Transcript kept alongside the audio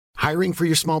Hiring for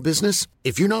your small business?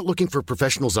 If you're not looking for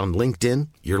professionals on LinkedIn,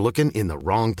 you're looking in the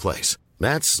wrong place.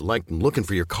 That's like looking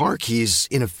for your car keys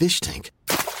in a fish tank.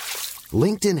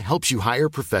 LinkedIn helps you hire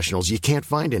professionals you can't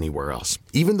find anywhere else,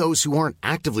 even those who aren't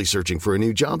actively searching for a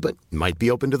new job but might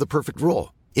be open to the perfect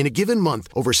role. In a given month,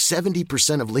 over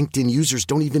 70% of LinkedIn users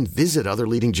don't even visit other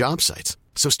leading job sites.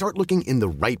 So start looking in the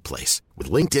right place.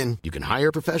 With LinkedIn, you can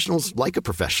hire professionals like a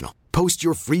professional. Post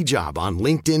your free job on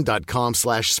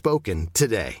linkedin.com/spoken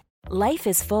today. Life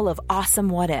is full of awesome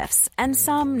what-ifs, and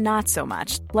some not so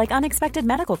much, like unexpected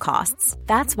medical costs.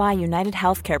 That's why United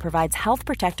Healthcare provides Health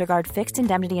Protector Guard fixed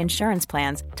indemnity insurance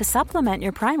plans to supplement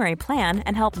your primary plan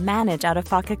and help manage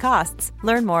out-of-pocket costs.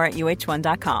 Learn more at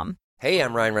uh1.com. Hey,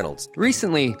 I'm Ryan Reynolds.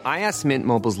 Recently, I asked Mint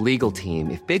Mobile's legal team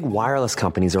if big wireless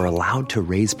companies are allowed to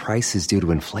raise prices due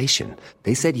to inflation.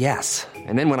 They said yes.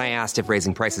 And then when I asked if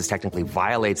raising prices technically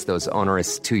violates those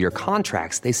onerous two-year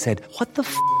contracts, they said, "What the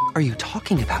f*** are you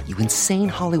talking about, you insane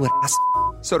Hollywood ass?"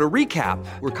 So to recap,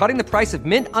 we're cutting the price of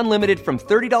Mint Unlimited from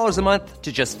 $30 a month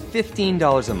to just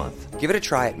 $15 a month. Give it a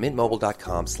try at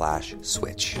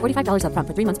mintmobile.com/switch. $45 up front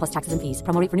for 3 months plus taxes and fees.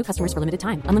 Promo rate for new customers for limited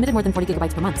time. Unlimited more than 40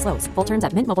 gigabytes per month. Slows full terms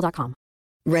at mintmobile.com.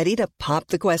 Ready to pop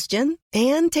the question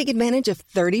and take advantage of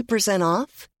 30%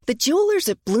 off? The jewelers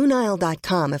at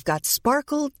BlueNile.com have got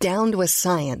sparkle down to a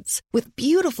science with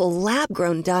beautiful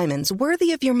lab-grown diamonds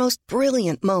worthy of your most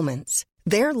brilliant moments.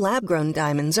 Their lab-grown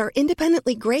diamonds are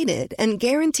independently graded and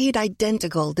guaranteed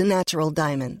identical to natural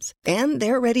diamonds. And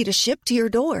they're ready to ship to your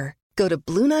door. Go to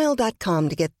BlueNile.com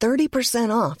to get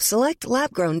 30% off select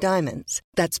lab-grown diamonds.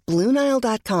 That's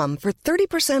BlueNile.com for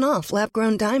 30% off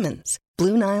lab-grown diamonds.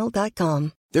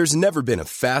 BlueNile.com. There's never been a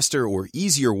faster or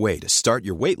easier way to start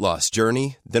your weight loss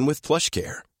journey than with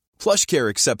PlushCare. PlushCare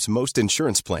accepts most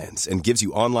insurance plans and gives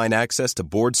you online access to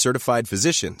board-certified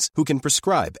physicians who can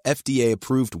prescribe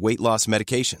FDA-approved weight loss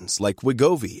medications like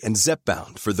Wegovy and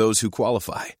Zepbound for those who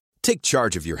qualify. Take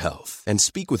charge of your health and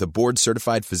speak with a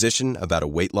board-certified physician about a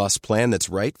weight loss plan that's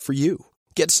right for you.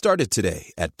 Get started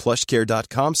today at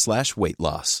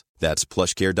plushcare.com/weight-loss. That's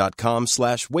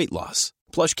plushcare.com/weight-loss.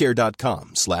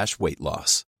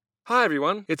 plushcare.com/weight-loss. Hi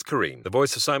everyone, it's Kareem, the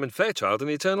voice of Simon Fairchild and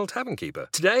the Eternal Tavern Keeper.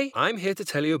 Today, I'm here to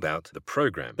tell you about The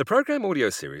Program. The Program audio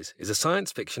series is a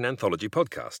science fiction anthology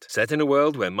podcast set in a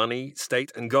world where money,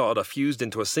 state, and God are fused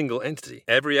into a single entity.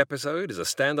 Every episode is a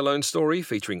standalone story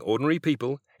featuring ordinary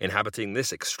people inhabiting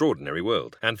this extraordinary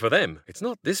world. And for them, it's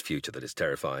not this future that is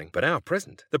terrifying, but our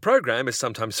present. The Program is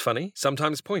sometimes funny,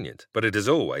 sometimes poignant, but it is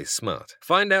always smart.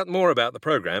 Find out more about The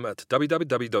Program at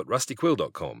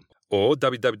www.rustyquill.com. or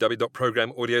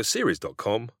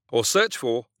www.programaudioseries.com, or search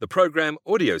for The Program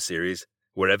Audio Series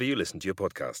wherever you listen to your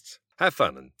podcasts. Have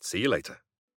fun and see you later.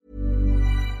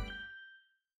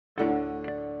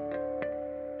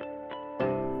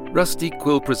 Rusty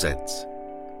Quill presents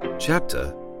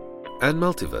Chapter and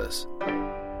Multiverse.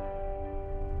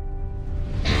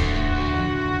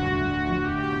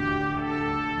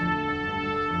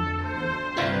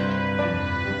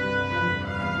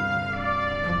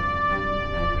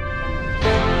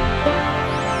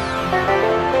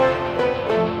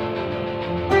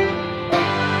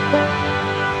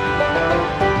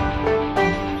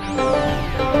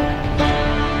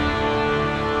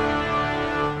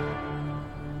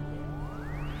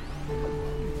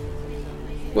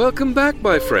 Welcome back,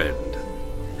 my friend.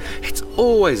 It's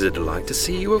always a delight to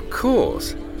see you, of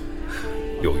course.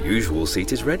 Your usual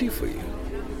seat is ready for you.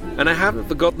 And I haven't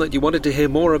forgotten that you wanted to hear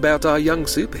more about our young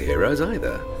superheroes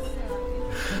either.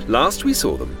 Last we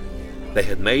saw them, they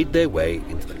had made their way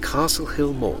into the Castle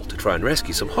Hill Mall to try and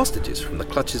rescue some hostages from the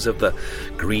clutches of the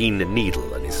Green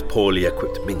Needle and his poorly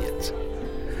equipped minions.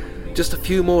 Just a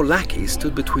few more lackeys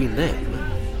stood between them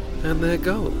and their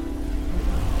goal.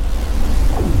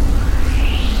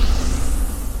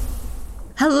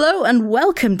 Hello and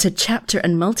welcome to Chapter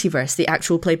and Multiverse, the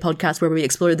actual play podcast where we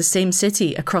explore the same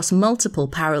city across multiple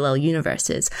parallel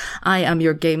universes. I am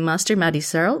your game master, Maddie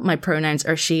Searle. My pronouns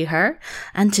are she, her.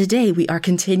 And today we are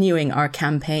continuing our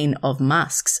campaign of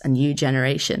Masks, a New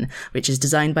Generation, which is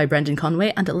designed by Brendan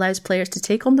Conway and allows players to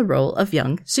take on the role of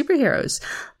young superheroes.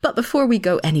 But before we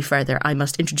go any further, I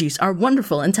must introduce our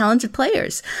wonderful and talented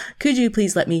players. Could you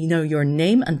please let me know your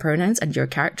name and pronouns and your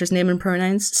character's name and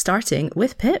pronouns, starting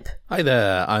with Pip? Hi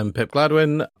there, I'm Pip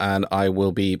Gladwin, and I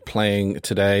will be playing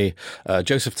today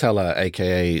Joseph Teller,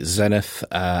 aka Zenith,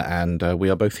 and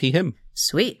we are both he, him.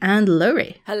 Sweet. And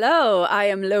Laurie. Hello, I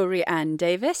am Laurie Ann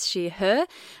Davis, she, her,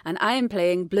 and I am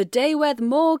playing Blodeuwedd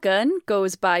Morgan,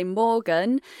 goes by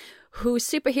Morgan, whose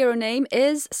superhero name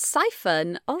is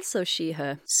Siphon, also she,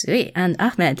 her. Sweet. And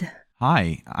Ahmed.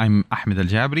 Hi, I'm Ahmed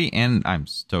Al-Jabri, and I'm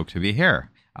stoked to be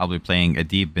here. I'll be playing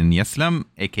Adib bin Yeslam,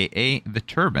 a.k.a. The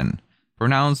Turban.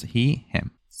 Pronouns he,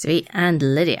 him. Sweet. And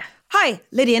Lydia. Hi,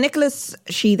 Lydia Nicholas,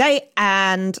 she, they,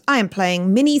 and I am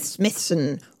playing Minnie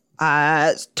Smithson,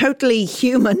 totally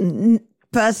human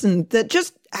person that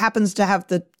just happens to have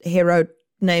the hero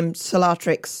named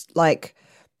Solatrix,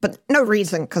 but no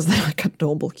reason, because they're like a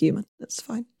normal human. That's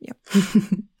fine, yeah.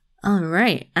 All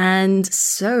right. And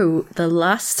so the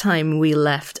last time we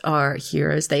left our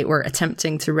heroes, they were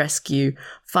attempting to rescue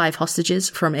 5 hostages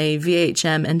from a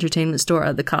VHM entertainment store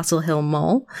at the Castle Hill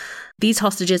Mall. These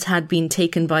hostages had been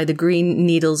taken by the Green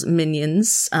Needles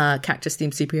minions,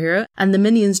 Cactus-themed superhero, and the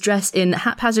minions dress in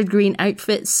haphazard green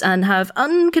outfits and have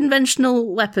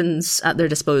unconventional weapons at their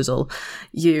disposal.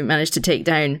 You managed to take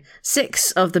down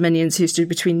 6 of the minions who stood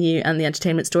between you and the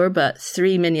entertainment store, but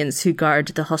 3 minions who guard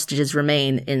the hostages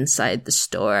remain inside the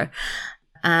store.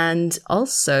 And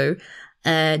also,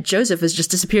 Joseph has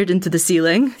just disappeared into the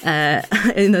ceiling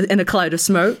in a cloud of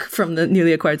smoke from the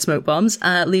newly acquired smoke bombs,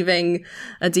 leaving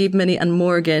Adib, Minnie, and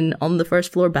Morgan on the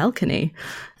first floor balcony.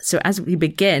 So as we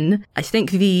begin, I think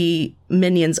the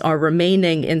minions are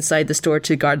remaining inside the store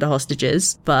to guard the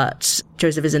hostages, but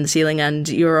Joseph is in the ceiling and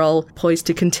you're all poised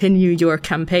to continue your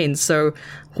campaign. So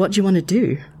what do you want to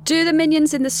do? Do the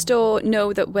minions in the store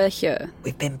know that we're here?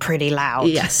 We've been pretty loud.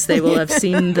 Yes, they will have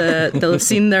seen they'll have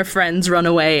seen their friends run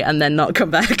away and then not come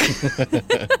back.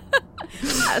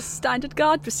 That's standard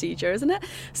guard procedure, isn't it?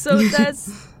 So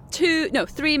there's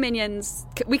 3 minions.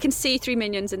 We can see 3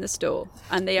 minions in the store,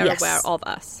 and they are aware of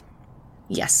us.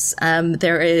 Yes,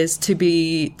 there is, to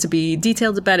be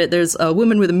detailed about it, there's a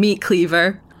woman with a meat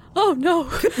cleaver. Oh no!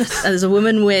 There's a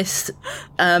woman with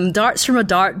darts from a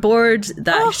dartboard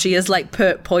that she has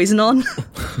put poison on.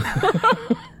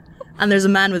 And there's a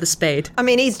man with a spade. I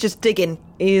mean, he's just digging.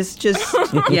 He's just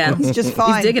he's just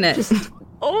fine. He's digging it.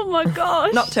 Oh my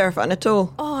gosh! Not terrifying at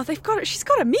all. Oh, she's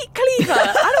got a meat cleaver.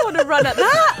 I don't want to run at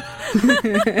that.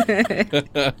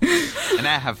 And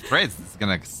I have threads. It's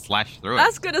gonna slash through it.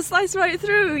 That's gonna slice right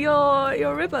through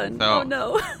your ribbon. So, oh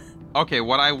no! Okay,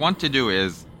 what I want to do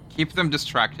is keep them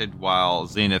distracted while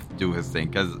Zenith do his thing,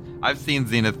 because I've seen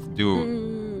Zenith do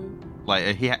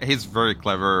he's very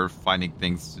clever finding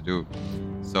things to do.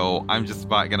 So I'm just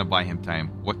gonna buy him time.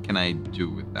 What can I do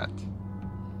with that?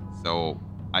 So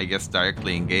I guess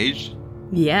directly engage.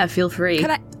 Yeah, feel free.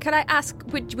 Can I ask?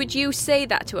 Would you say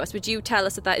that to us? Would you tell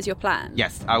us that is your plan?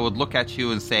 Yes, I would look at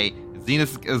you and say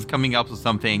Zenith is coming up with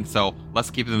something, so let's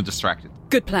keep them distracted.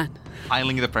 Good plan.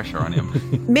 Piling the pressure on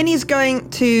him. Minnie's going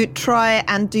to try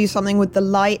and do something with the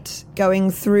light going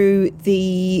through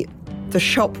the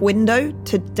shop window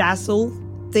to dazzle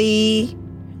the...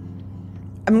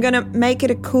 I'm going to make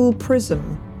it a cool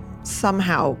prism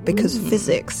somehow because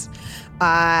physics.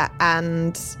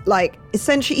 And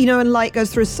essentially, when light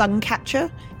goes through a sun catcher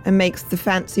and makes the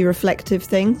fancy reflective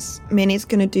things, Minnie's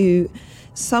going to do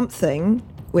something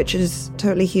which is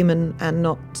totally human and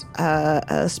not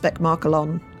a Spec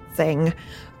Markalon thing.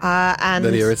 And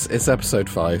Lydia, it's episode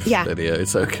 5. Yeah. Lydia,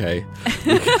 it's okay.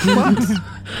 What?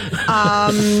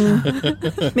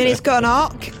 Minnie's got an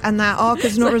arc, and that arc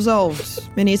is not resolved.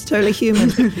 Minnie's totally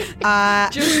human.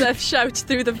 Joseph shouts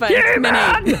through the vent,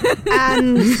 Minnie.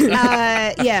 And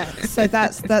so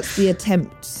that's the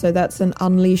attempt. So that's an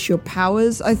unleash your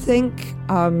powers, I think,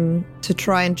 to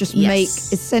try and just make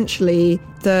essentially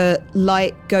the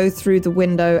light go through the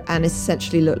window and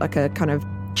essentially look like a kind of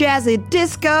jazzy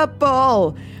disco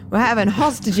ball. We're having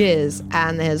hostages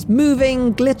and there's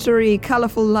moving, glittery,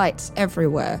 colourful lights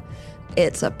everywhere.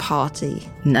 It's a party.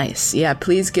 Nice. Yeah,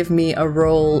 please give me a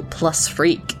roll plus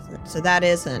freak. So that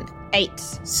is an 8.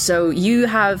 So you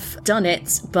have done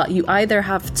it, but you either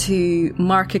have to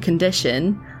mark a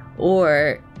condition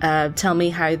or tell me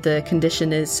how the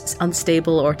condition is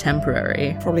unstable or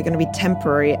temporary. Probably going to be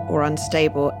temporary or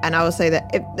unstable. And I will say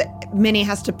that Minnie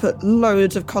has to put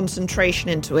loads of concentration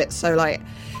into it. So,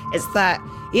 it's that,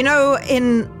 in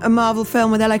a Marvel film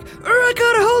where they're like, I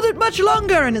can't hold it much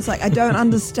longer. And it's like, I don't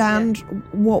understand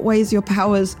what ways your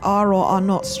powers are or are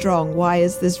not strong. Why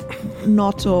is this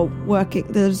not or working?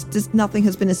 There's just nothing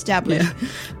has been established. Yeah.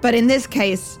 But in this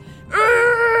case,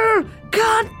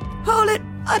 can't hold it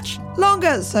much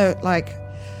longer. So,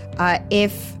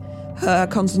 if her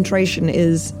concentration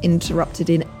is interrupted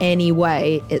in any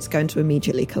way, it's going to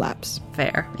immediately collapse.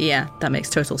 Fair. Yeah, that makes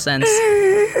total sense.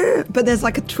 But there's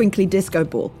a twinkly disco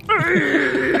ball.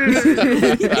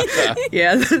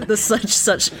 Yeah, there's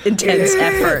such intense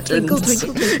effort. Twinkle, and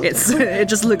twinkle, twinkle. It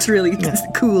just looks really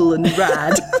cool and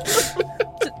rad.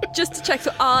 Just to check,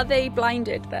 so are they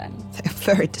blinded then? They're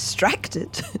very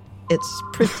distracted. It's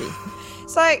pretty.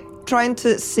 It's trying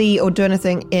to see or do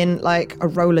anything in like a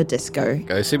roller disco.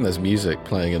 I assume there's music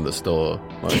playing in the store.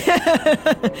 Like...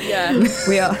 Yeah.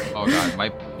 We are. Oh god, my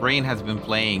brain has been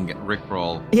playing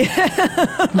Rickroll. Yeah.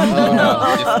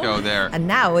 Disco there. And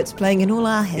now it's playing in all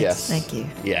our heads. Yes. Thank you.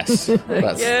 Yes.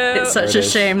 It's such a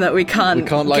shame that we can't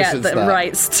get license the that.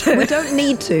 rights to... We don't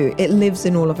need to. It lives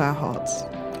in all of our hearts.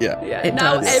 Yeah. It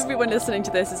now does. everyone listening to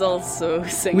this is also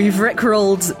singing. We've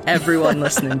rickrolled everyone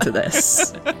listening to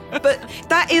this. But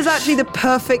that is actually the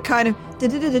perfect kind of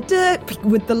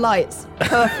with the lights.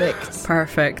 Perfect.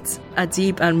 Perfect.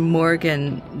 Adib and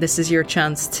Morgan, this is your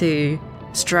chance to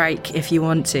strike if you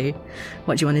want to.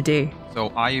 What do you want to do? So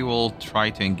I will try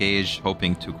to engage,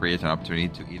 hoping to create an opportunity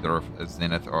to either of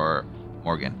Zenith or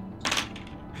Morgan.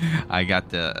 I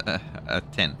got a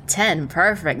 10. 10,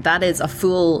 perfect. That is a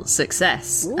full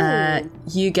success.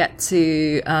 You get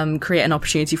to create an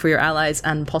opportunity for your allies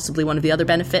and possibly one of the other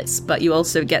benefits, but you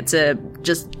also get to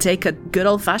just take a good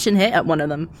old-fashioned hit at one of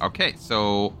them. Okay,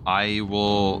 so I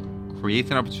will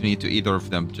create an opportunity to either of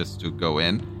them just to go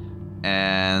in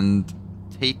and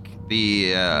take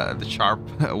the sharp...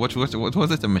 What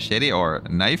was it? A machete or a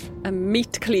knife? A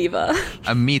meat cleaver.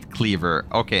 A meat cleaver.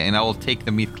 Okay, and I will take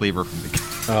the meat cleaver from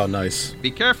the... Oh, nice. Be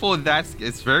careful with that.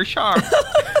 It's very sharp.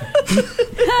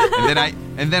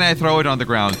 and then I throw it on the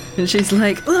ground. And she's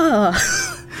like, ugh,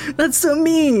 that's so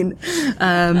mean.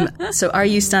 So are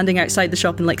you standing outside the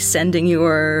shop and like sending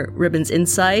your ribbons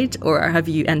inside, or have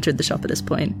you entered the shop at this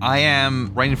point? I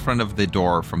am right in front of the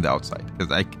door from the outside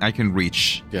because I can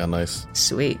reach. Yeah, nice.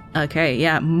 Sweet. Okay,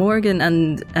 yeah. Morgan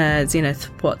and Zenith,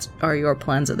 what are your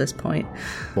plans at this point?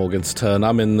 Morgan's turn.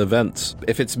 I'm in the vents.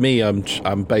 If it's me,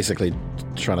 I'm basically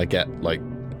trying to get like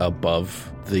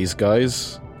above these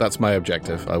guys. That's my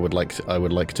objective. I would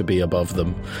like to be above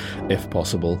them, if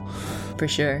possible. For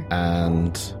sure.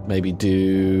 And maybe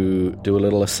do a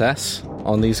little assess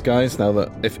on these guys now that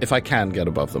if I can get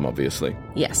above them, obviously.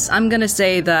 Yes, I'm gonna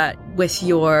say that with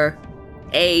your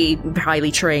A,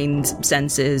 highly trained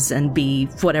senses, and B,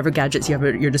 whatever gadgets you have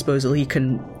at your disposal, you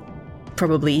can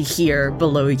probably hear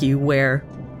below you where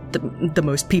the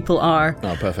most people are.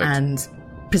 Oh, perfect. And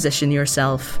position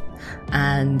yourself.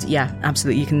 And yeah,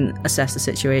 absolutely, you can assess the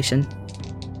situation.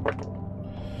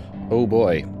 Oh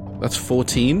boy, that's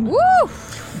 14. Woo! Whoa!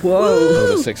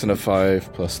 Oh, a 6 and a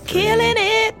 5 plus 3. Killing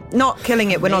it! Not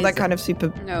killing it. We're not that kind of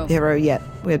superhero yet.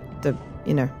 We're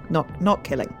not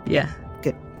killing. Yeah.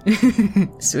 Good.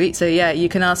 Sweet. So yeah, you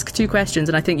can ask 2 questions,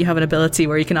 and I think you have an ability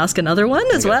where you can ask another one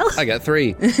as well. I get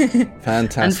 3.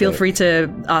 Fantastic. And feel free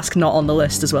to ask not on the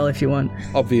list as well if you want.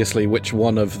 Obviously, which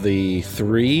one of the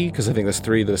 3, because I think there's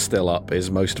 3 that are still up, is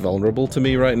most vulnerable to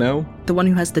me right now? The one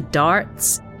who has the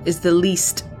darts is the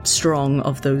least strong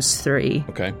of those 3.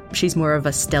 Okay. She's more of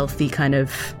a stealthy kind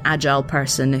of agile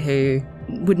person who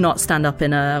would not stand up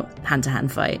in a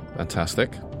hand-to-hand fight.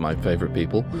 Fantastic. My favourite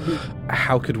people. Mm-hmm.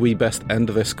 How could we best end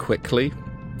this quickly,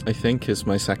 I think, is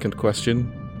my second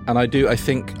question. And I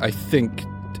think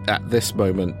at this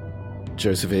moment,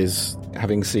 Joseph is,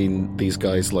 having seen these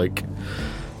guys, like,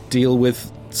 deal with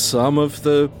some of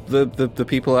the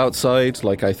people outside,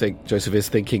 like, I think Joseph is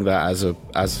thinking that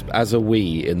as a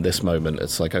we in this moment.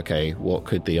 It's like, okay, what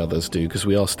could the others do? Because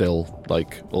we are still,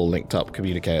 like, all linked up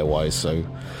communicator-wise, so...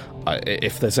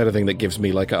 if there's anything that gives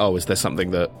me like, is there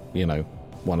something that,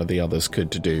 one of the others could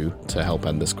do to help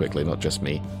end this quickly, not just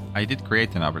me? I did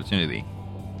create an opportunity,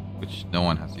 which no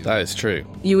one has used. That is true.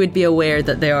 You would be aware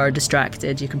that they are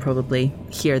distracted. You can probably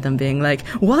hear them being like,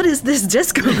 what is this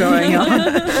disco going on?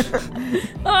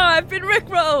 Oh, I've been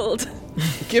rickrolled.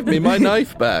 Give me my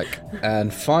knife back.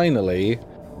 And finally,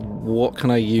 what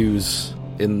can I use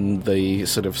in the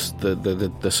sort of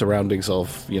the surroundings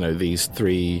of, these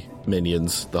 3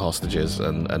 minions, the hostages,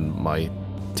 and my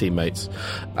teammates?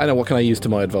 I know, what can I use to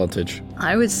my advantage?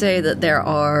 I would say that there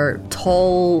are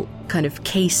tall kind of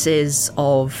cases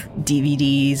of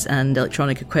DVDs and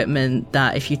electronic equipment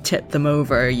that if you tip them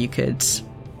over, you could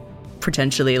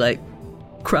potentially like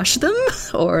crush them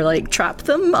or like trap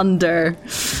them under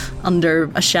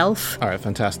a shelf. All right,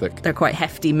 fantastic. They're quite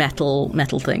hefty metal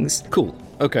things. Cool.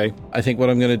 Okay, I think what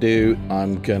I'm going to do,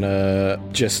 I'm going to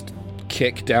just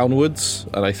kick downwards,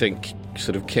 and I think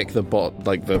sort of kick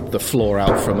the floor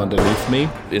out from underneath me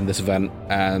in this vent,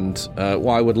 and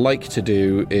what I would like to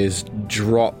do is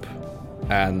drop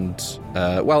and,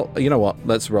 you know what,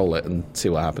 let's roll it and see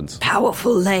what happens.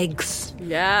 Powerful legs.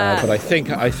 Yeah. But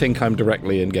I think I'm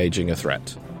directly engaging a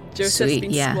threat. Joseph's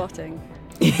been squatting.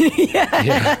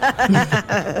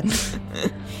 Yeah.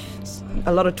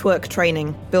 A lot of twerk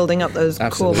training, building up those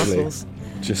core muscles.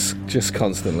 Just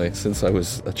constantly, since I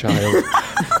was a child.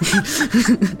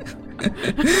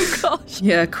 Oh, gosh.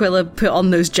 Yeah, Quilla put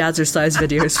on those jazzercise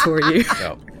videos for you.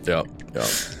 Yep.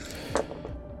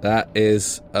 That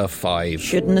is a 5.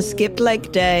 Shouldn't have skipped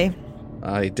leg day.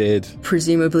 I did.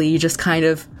 Presumably you just kind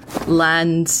of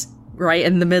land right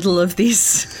in the middle of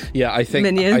these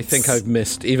minions. I think I've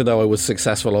missed, even though I was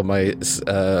successful on my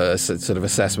sort of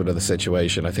assessment of the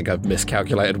situation, I think I've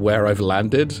miscalculated where I've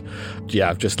landed. Yeah,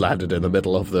 I've just landed in the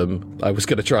middle of them. I was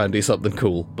going to try and do something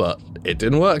cool, but it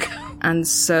didn't work. And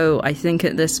so I think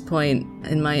at this point,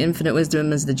 in my infinite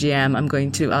wisdom as the GM, I'm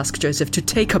going to ask Joseph to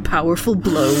take a powerful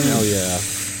blow. Oh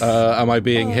yeah. Am I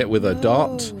being hit with a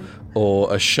dart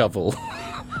or a shovel?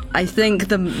 I think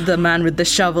the man with the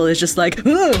shovel is just like,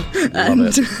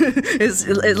 and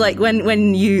it's like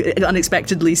when you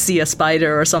unexpectedly see a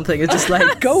spider or something, it's just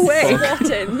like, go away.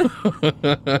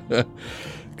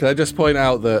 Can I just point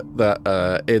out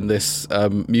that in this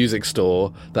music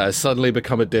store that has suddenly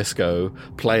become a disco,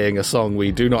 playing a song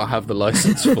we do not have the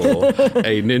license for,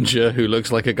 a ninja who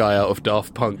looks like a guy out of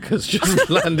Daft Punk has just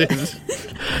landed.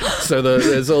 So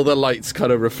there's all the lights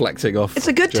kind of reflecting off. It's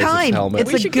a good Joseph's time. helmet.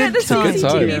 It's We should get the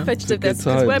CCTV footage of this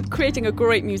because we're time. creating a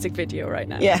great music video right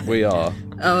now. Yeah. We are.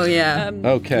 Oh, yeah.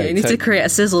 Okay. Yeah, you need to create a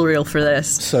sizzle reel for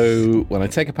this. So when I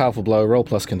take a powerful blow, roll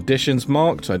plus conditions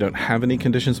marked. I don't have any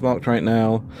conditions marked right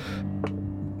now.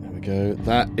 There we go.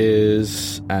 That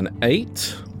is an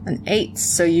 8. An 8.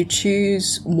 So you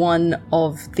choose one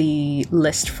of the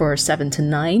list for 7 to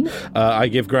 9. I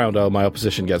give ground. Oh, my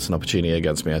opposition gets an opportunity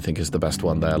against me, I think is the best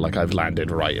one there. Like, I've landed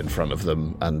right in front of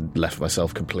them and left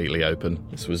myself completely open.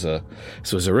 This was a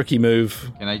rookie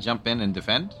move. Can I jump in and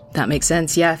defend? That makes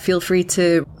sense, yeah. Feel free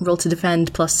to roll to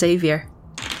defend plus savior.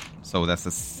 So that's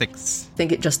a 6. I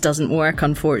think it just doesn't work,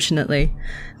 unfortunately.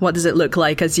 What does it look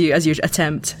like as you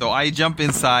attempt? So I jump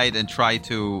inside and try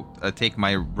to take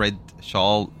my red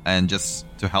shawl and just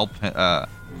to help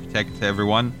protect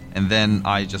everyone. And then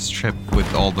I just trip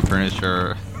with all the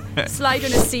furniture. Slide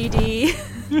on a CD.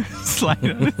 Slide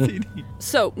on a CD.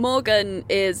 So Morgan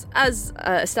is, as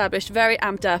established, very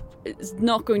amped up. Is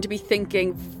not going to be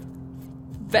thinking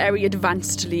very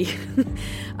advancedly.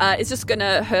 Is just going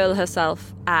to hurl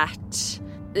herself at,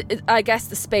 I guess,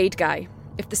 the spade guy.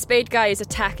 If the spade guy is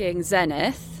attacking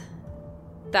Zenith,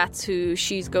 that's who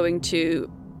she's going to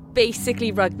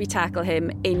basically rugby tackle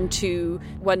him into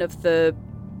one of the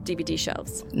DVD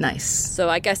shelves. Nice. So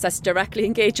I guess that's directly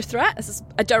engage a threat. That's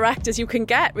as direct as you can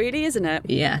get, really, isn't it?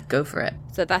 Yeah, go for it.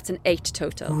 So that's an 8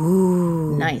 total.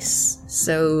 Ooh. Nice.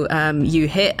 So you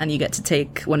hit and you get to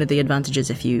take one of the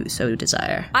advantages if you so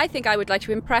desire. I think I would like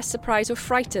to impress, surprise or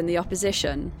frighten the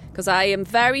opposition because I am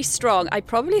very strong. I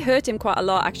probably hurt him quite a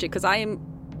lot, actually, because I am,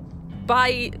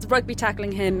 by rugby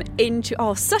tackling him into,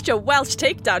 such a Welsh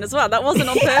takedown as well, that wasn't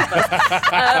on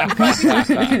purpose, rugby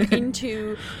tackling him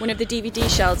into one of the DVD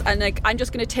shelves, and I'm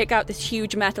just going to take out this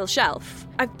huge metal shelf.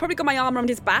 I've probably got my arm around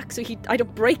his back so I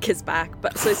don't break his back,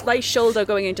 but so it's my shoulder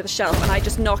going into the shelf and I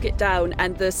just knock it down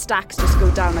and the stacks just go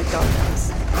down like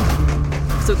dominoes.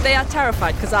 So they are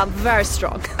terrified because I'm very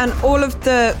strong. And all of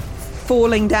the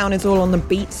falling down is all on the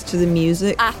beats to the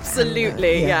music.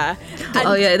 Absolutely, yeah.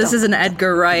 And this is an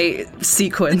Edgar Wright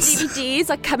sequence. The DVDs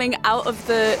are coming out of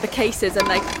the cases and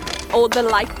all the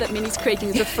light that Minnie's creating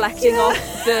is reflecting off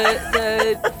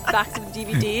the backs of the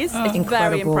DVDs. It's Incredible.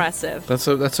 very impressive. That's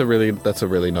a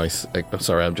really nice.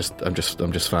 Sorry, I'm just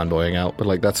fanboying out,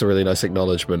 but that's a really nice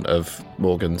acknowledgement of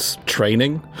Morgan's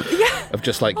training. Yeah. Of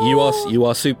just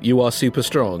you are super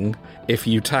strong. If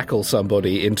you tackle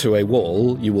somebody into a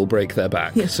wall, you will break their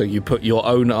back. Yeah. So you put your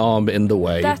own arm in the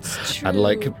way. That's true.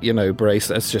 And brace.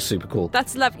 That's just super cool.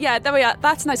 That's yeah, there we are.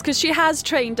 That's nice because she has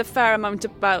trained a fair amount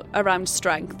around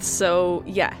strength. So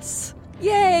yes,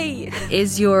 yay!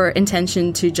 Is your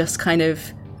intention to just kind of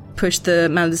push the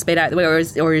man with the spade out of the way,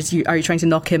 or are you trying to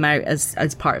knock him out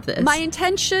as part of this? My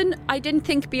intention, I didn't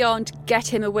think beyond get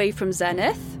him away from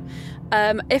Zenith.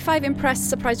 If I've impressed,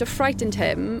 surprised, or frightened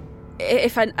him,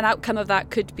 if an outcome of that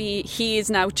could be he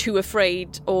is now too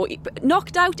afraid or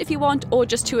knocked out if you want, or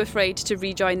just too afraid to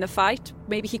rejoin the fight,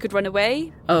 maybe he could run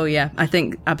away. Oh yeah, I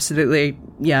think absolutely,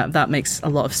 yeah, that makes a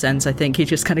lot of sense. I think he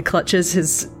just kind of clutches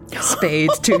his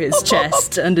spade to his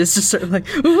chest and is just sort of like,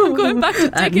 I'm going back to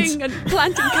digging and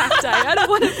planting cacti. I don't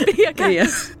want to be a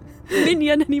cactus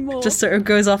minion anymore. Just sort of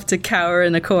goes off to cower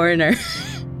in a corner.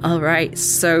 All right,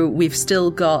 so we've still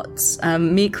got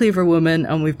Meat Cleaver Woman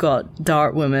and we've got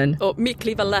Dart Woman. Oh, Meat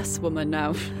Cleaver Less Woman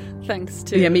now, thanks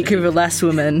to... Yeah, Meat Cleaver Less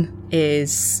Woman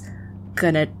is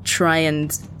gonna try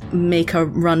and make a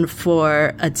run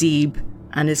for Adib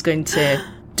and is going to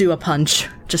do a punch.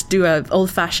 Just do a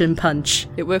old-fashioned punch.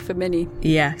 It worked for Minnie.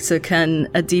 Yeah, so can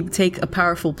Adib take a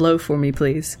powerful blow for me,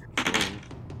 please?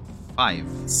 5.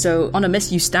 So on a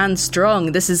miss, you stand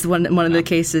strong. This is one of the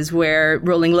cases where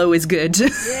rolling low is good.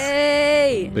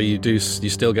 Yay! But you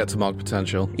still get to mark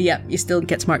potential. Yeah, you still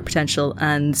get to mark potential.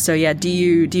 And so yeah, do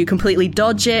you completely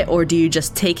dodge it, or do you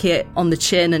just take it on the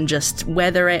chin and just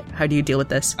weather it? How do you deal with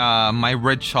this? My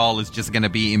red shawl is just gonna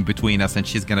be in between us, and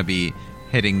she's gonna be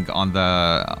hitting on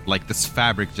the this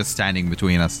fabric just standing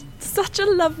between us. Such a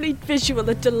lovely visual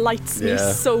that delights me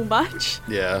so much.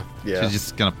 Yeah. She's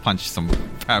just gonna punch some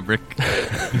fabric.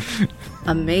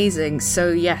 Amazing.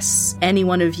 So yes, any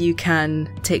one of you can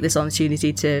take this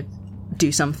opportunity to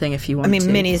do something if you want to. I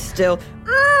mean, Minnie's still...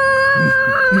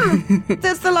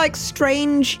 There's the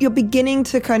strange... You're beginning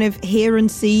to kind of hear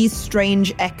and see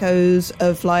strange echoes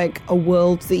of a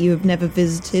world that you have never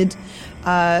visited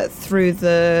through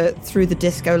the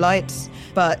disco lights.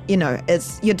 But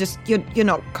you're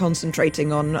not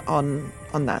concentrating on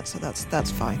that, so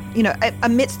that's fine.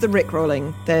 Amidst the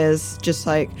rickrolling, there's just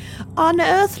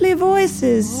unearthly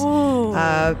voices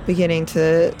beginning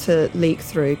to leak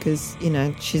through because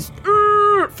she's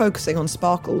focusing on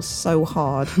sparkles so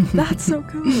hard. That's so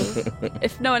cool.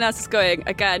 If no one else is going,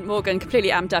 again, Morgan, completely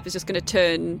amped up, is just going to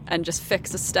turn and just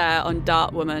fix a stare on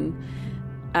Dart Woman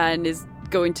and is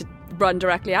going to run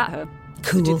directly at her.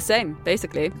 Cool. To do the same,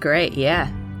 basically. Great,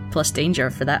 yeah. Plus danger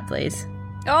for that, please.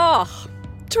 Oh,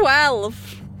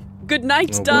 12. Good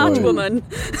night, Dart Woman.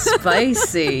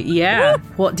 Spicy, yeah.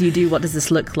 What do you do? What does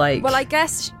this look like? Well, I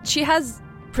guess she has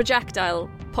projectile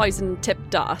poison-tipped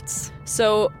darts.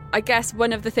 So I guess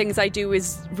one of the things I do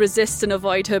is resist and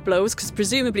avoid her blows, because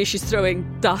presumably she's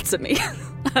throwing darts at me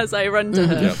as I run to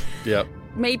her. Yep.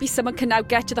 Maybe someone can now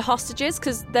get to the hostages,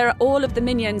 because all of the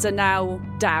minions are now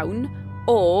down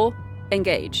or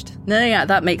engaged. No, yeah,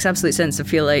 that makes absolute sense. I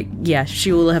feel like,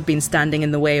 she will have been standing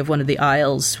in the way of one of the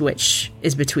aisles, which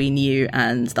is between you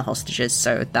and the hostages,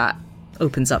 so that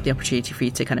opens up the opportunity for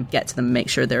you to kind of get to them and make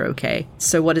sure they're okay.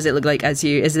 So what does it look like is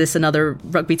this another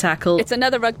rugby tackle? It's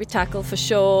another rugby tackle for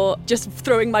sure. Just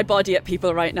throwing my body at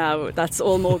people right now. That's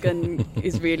all Morgan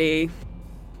is really...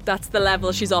 That's the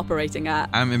level she's operating at.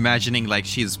 I'm imagining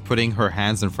she's putting her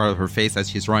hands in front of her face as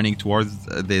she's running towards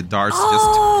the darts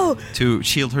just to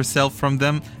shield herself from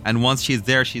them. And once she's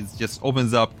there, she just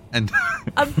opens up and...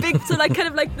 A big, so kind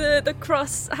of the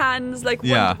cross hands,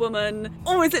 Wonder Woman.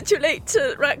 Oh, is it too late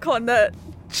to retcon that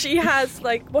she has,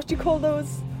 what do you call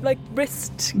those?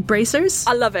 Wrist... Bracers?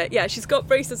 I love it. Yeah, she's got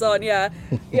bracers on, yeah.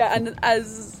 Yeah, and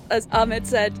as Ahmed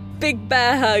said, big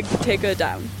bear hug, take her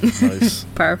down. Nice.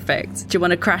 Perfect. Do you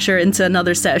want to crash her into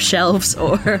another set of shelves,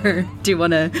 or do you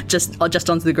want to just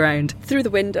onto the ground? Through the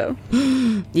window.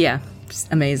 Yeah,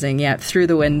 amazing. Yeah, through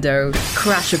the window,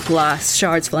 crash of glass,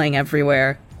 shards flying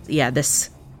everywhere. Yeah, this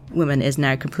woman is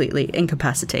now completely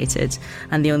incapacitated,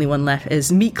 and the only one left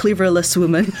is meat cleaverless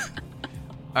woman.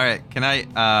 All right, can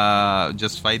I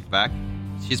just fight back?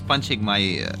 She's punching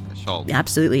my shawl.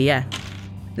 Absolutely, yeah.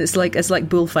 It's like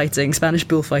bullfighting, Spanish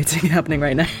bullfighting happening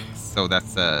right now. So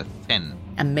that's 10.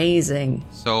 Amazing.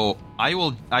 So I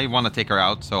want to take her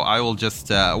out. So I will just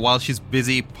while she's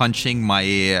busy punching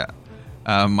my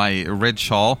my red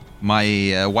shawl,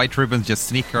 my white ribbons just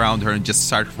sneak around her and just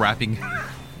start wrapping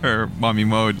her mommy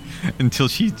mode until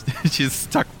she's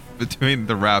stuck between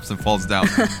the wraps and falls down.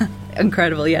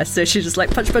 Incredible, yes. So she's just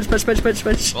punch.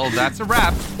 Well, that's a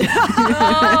wrap.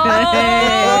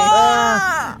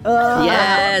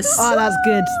 Yes. Oh, that's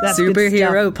good. That's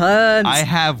superhero good punch. I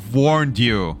have warned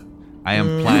you. I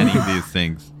am planning these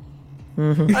things.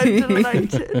 I'm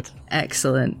delighted.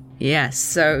 Excellent. Yes.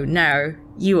 So now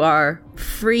you are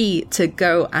free to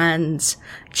go and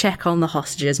check on the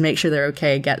hostages, make sure they're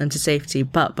okay, get them to safety.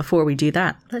 But before we do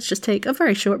that, let's just take a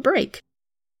very short break.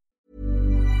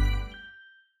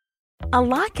 A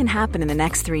lot can happen in the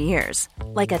next 3 years.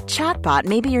 Like a chatbot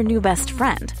may be your new best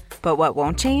friend. But what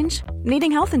won't change?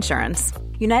 Needing health insurance.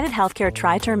 United Healthcare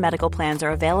Tri-Term Medical Plans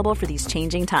are available for these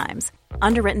changing times.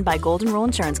 Underwritten by Golden Rule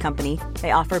Insurance Company,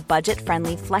 they offer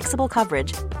budget-friendly, flexible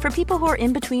coverage for people who are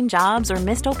in between jobs or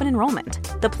missed open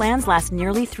enrollment. The plans last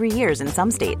nearly 3 years in some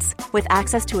states, with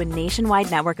access to a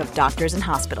nationwide network of doctors and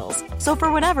hospitals. So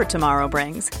for whatever tomorrow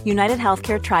brings, United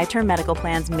Healthcare Tri-Term Medical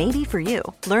Plans may be for you.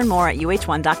 Learn more at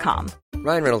uh1.com.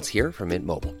 Ryan Reynolds here from Mint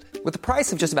Mobile. With the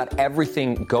price of just about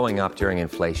everything going up during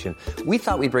inflation, we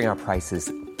thought we'd bring our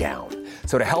prices down.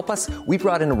 So to help us, we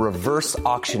brought in a reverse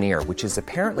auctioneer, which is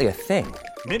apparently a thing.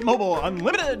 Mint Mobile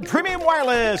Unlimited Premium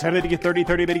Wireless. How to get 30,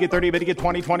 30, bit to get 30, bit to get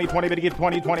 20, 20, 20, bit to get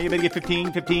 20, 20, bit to get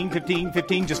 15, 15, 15,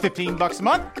 15, just $15 a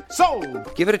month?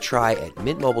 Sold! Give it a try at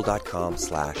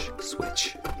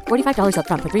mintmobile.com/switch. $45 up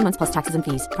front for 3 months plus taxes and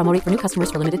fees. Promo rate for new customers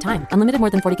for limited time. Unlimited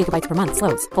more than 40 gigabytes per month.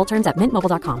 Slows full terms at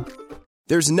mintmobile.com.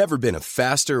 There's never been a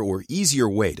faster or easier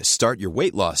way to start your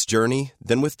weight loss journey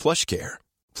than with PlushCare.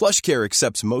 PlushCare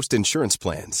accepts most insurance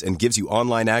plans and gives you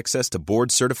online access to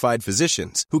board-certified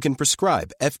physicians who can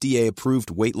prescribe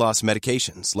FDA-approved weight loss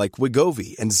medications like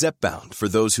Wegovy and Zepbound for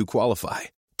those who qualify.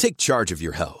 Take charge of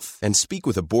your health and speak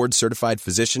with a board-certified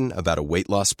physician about a weight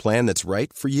loss plan that's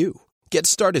right for you. Get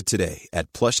started today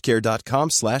at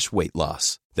plushcare.com/weight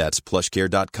loss. That's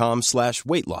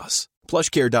plushcare.com/weight loss.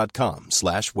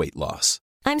 plushcare.com/weight loss.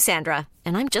 I'm Sandra,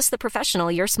 and I'm just the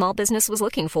professional your small business was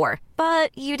looking for.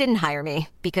 But you didn't hire me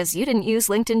because you didn't use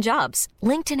LinkedIn Jobs.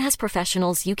 LinkedIn has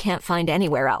professionals you can't find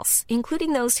anywhere else,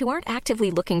 including those who aren't actively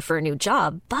looking for a new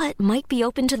job, but might be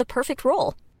open to the perfect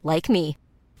role, like me.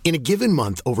 In a given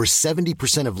month, over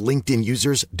 70% of LinkedIn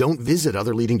users don't visit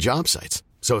other leading job sites.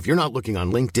 So if you're not looking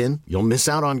on LinkedIn, you'll miss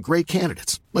out on great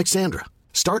candidates like Sandra.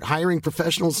 Start hiring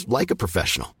professionals like a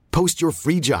professional. Post your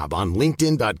free job on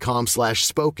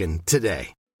linkedin.com/spoken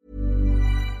today.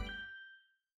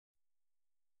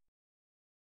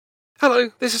 Hello,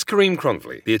 this is Kareem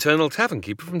Cronfley, the Eternal Tavern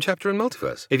Keeper from Chapter and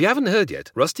Multiverse. If you haven't heard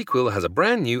yet, Rusty Quill has a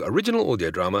brand new original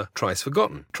audio drama, Thrice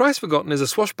Forgotten. Thrice Forgotten is a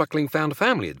swashbuckling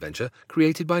found-family adventure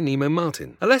created by Nemo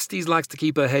Martin. Alestes likes to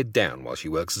keep her head down while she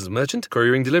works as a merchant,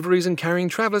 couriering deliveries and carrying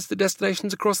travellers to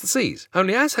destinations across the seas.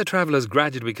 Only as her travellers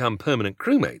gradually become permanent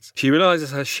crewmates, she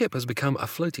realises her ship has become a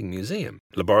floating museum,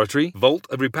 laboratory, vault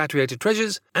of repatriated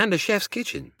treasures, and a chef's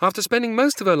kitchen. After spending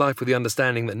most of her life with the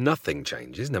understanding that nothing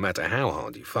changes, no matter how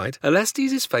hard you fight,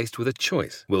 Alestes is faced with a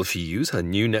choice. Will she use her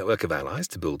new network of allies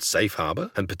to build safe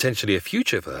harbour and potentially a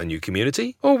future for her new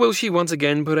community? Or will she once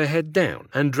again put her head down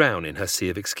and drown in her sea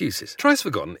of excuses? Thrice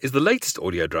Forgotten is the latest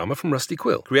audio drama from Rusty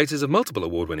Quill, creators of multiple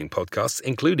award-winning podcasts,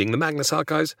 including the Magnus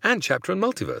Archives and Chapter and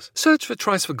Multiverse. Search for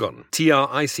Thrice Forgotten,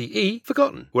 TRICE,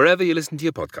 Forgotten, wherever you listen to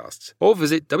your podcasts, or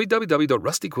visit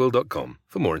www.rustyquill.com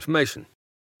for more information.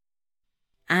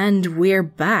 And we're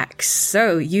back.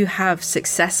 So you have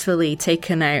successfully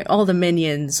taken out all the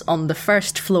minions on the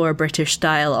first floor British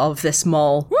style of this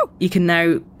mall. Woo! You can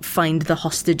now find the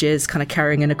hostages kind of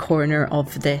carrying in a corner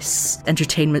of this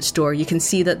entertainment store. You can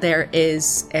see that there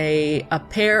is a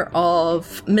pair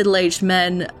of middle-aged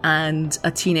men and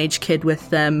a teenage kid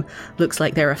with them. Looks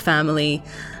like they're a family.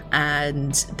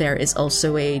 And there is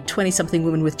also a 20-something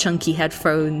woman with chunky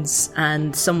headphones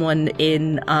and someone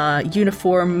in a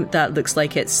uniform that looks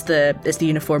like it's the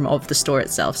uniform of the store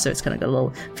itself. So it's kind of got a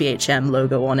little VHM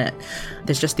logo on it.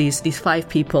 There's just these 5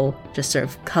 people just sort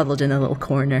of huddled in a little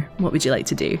corner. What would you like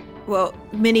to do? Well,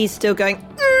 Minnie's still going,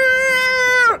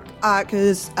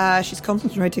 because she's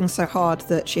concentrating so hard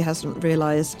that she hasn't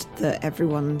realised that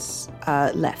everyone's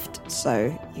left.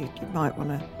 So you might want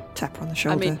to tap her on the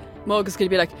shoulder. I mean, Morgan's going to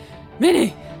be like,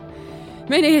 Minnie,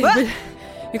 you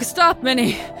can stop,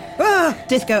 Minnie.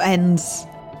 Disco ends.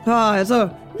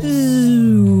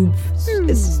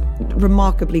 It's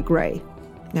remarkably grey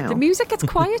now. The music gets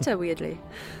quieter, weirdly.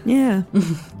 Yeah.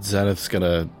 Zenith's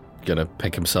gonna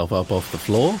pick himself up off the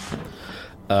floor,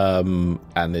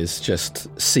 and is just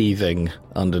seething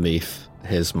underneath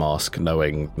his mask,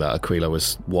 knowing that Aquila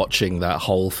was watching that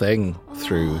whole thing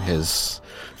through his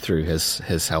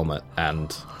helmet,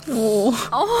 and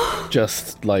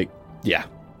just like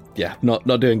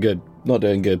not doing good.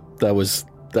 That was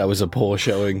a poor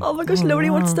showing. Oh my gosh, nobody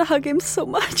wants to hug him so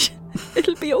much.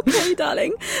 It'll be okay,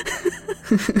 darling.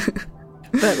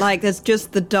 But like, there's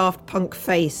just the Daft Punk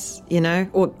face, you know,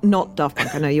 or not Daft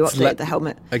Punk. I know you updated the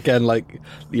helmet again. Like,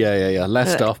 yeah.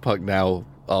 Less Daft Punk now.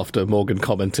 After Morgan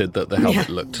commented that the helmet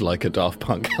looked like a Daft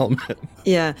Punk helmet.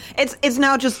 Yeah, it's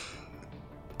now just,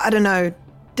 I don't know,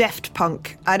 Deft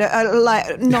Punk. I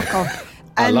like knockoff.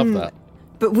 I love that.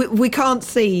 But we can't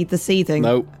see the seething.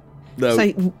 No.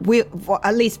 So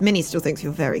at least Minnie still thinks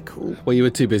you're very cool. Well, you were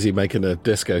too busy making a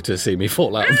disco to see me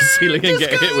fall out of the ceiling and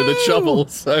get hit with a shovel.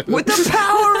 So with the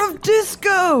power of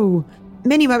disco,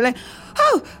 Minnie might be like,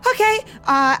 "Oh, okay,"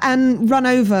 and run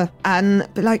over and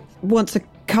be like, "Want to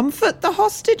comfort the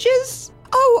hostages?"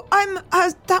 "Oh,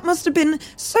 that must have been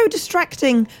so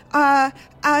distracting. Are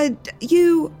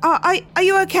you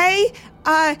okay?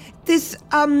 Is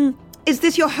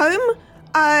this your home?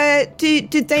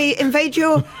 Did they invade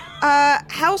your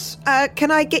house?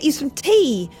 Can I get you some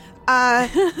tea?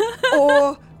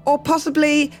 Or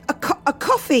possibly a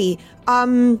coffee?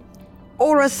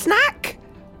 Or a snack?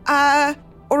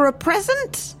 Or a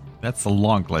present?" That's a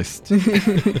long list. I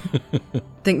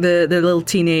think the little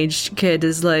teenage kid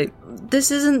is like,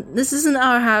 this isn't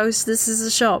our house, this is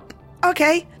a shop.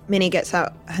 Okay. Minnie gets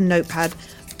out her notepad.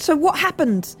 So what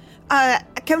happened?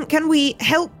 Can we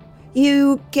help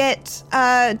you get,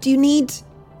 do you need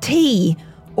tea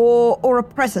or a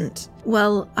present?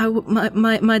 Well,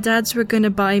 my dads were going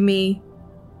to buy me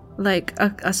like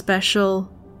a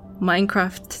special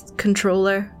Minecraft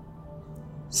controller.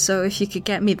 So if you could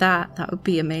get me that would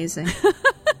be amazing.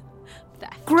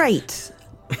 Great.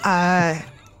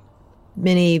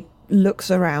 Minnie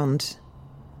looks around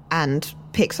and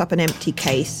picks up an empty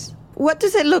case. What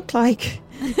does it look like?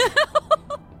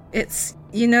 It's,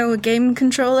 a game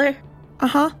controller?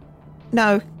 Uh-huh.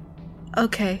 No.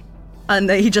 Okay. And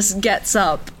then he just gets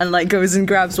up and, goes and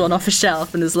grabs one off a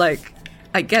shelf and is like,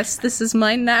 I guess this is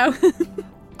mine now.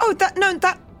 Oh,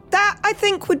 that I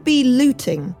think would be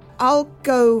looting. I'll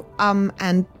go,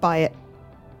 and buy it.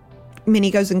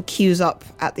 Minnie goes and queues up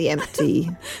at the empty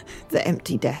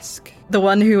desk. The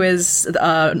one who is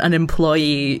an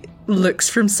employee looks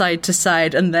from side to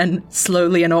side and then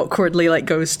slowly and awkwardly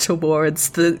goes towards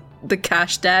the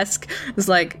cash desk. It's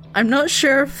like, I'm not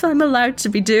sure if I'm allowed to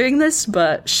be doing this,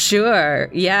 but sure,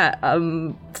 yeah,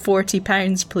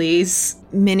 £40, please.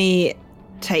 Minnie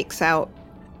takes out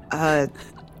a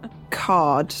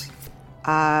card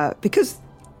because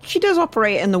she does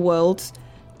operate in the world,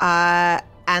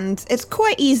 and it's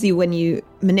quite easy when you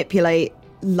manipulate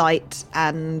light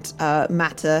and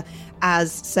matter,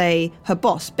 as, say, her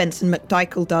boss, Benson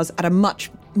McDykel, does at a much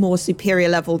more superior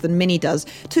level than Minnie does,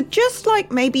 to just,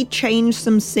 maybe change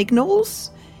some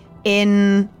signals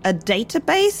in a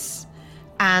database,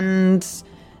 and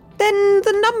then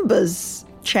the numbers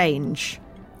change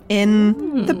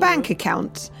in the bank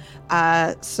account.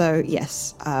 So,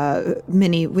 yes,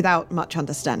 Minnie, without much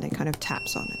understanding, kind of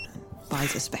taps on it and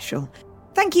buys a special.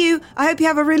 Thank you. I hope you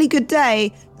have a really good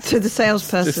day. To the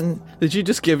salesperson. Did you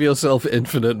just give yourself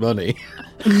infinite money?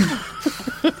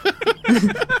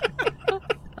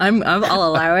 I'll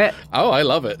allow it. Oh, I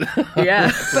love it.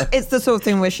 Yeah. But it's the sort of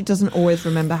thing where she doesn't always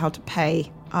remember how to pay,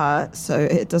 so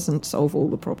it doesn't solve all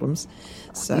the problems.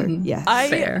 So, yeah.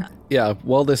 Fair. Yeah,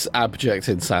 while this abject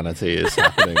insanity is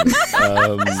happening... It's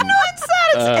not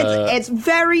insanity. It's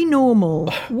very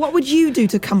normal. What would you do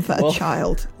to comfort a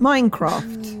child?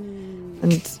 Minecraft.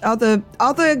 And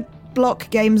other block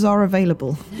games are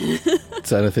available.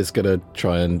 Zenith is going to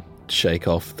try and shake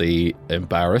off the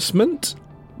embarrassment.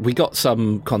 We got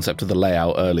some concept of the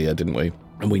layout earlier, didn't we?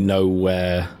 And we know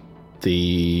where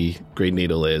the Green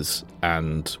Needle is,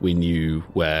 and we knew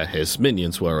where his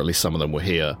minions were, or at least some of them were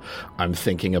here. I'm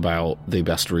thinking about the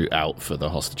best route out for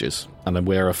the hostages. And then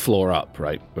we're a floor up,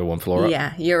 right? We're one floor up?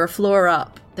 Yeah, you're a floor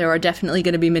up. There are definitely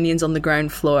going to be minions on the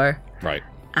ground floor. Right.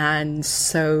 And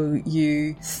so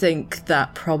you think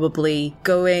that probably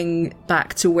going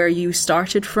back to where you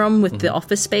started from with the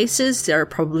office spaces, there are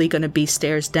probably going to be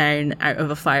stairs down out of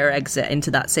a fire exit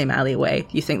into that same alleyway.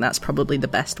 You think that's probably the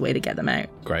best way to get them out.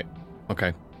 Great.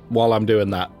 Okay. While I'm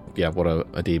doing that, yeah, what are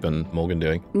Adib and Morgan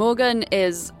doing? Morgan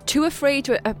is too afraid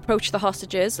to approach the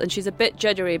hostages, and she's a bit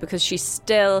juddery because she's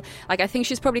still, I think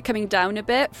she's probably coming down a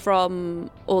bit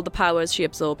from all the powers she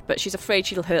absorbed, but she's afraid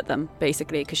she'll hurt them,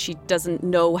 basically, because she doesn't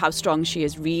know how strong she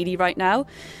is really right now.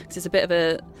 Because it's a bit of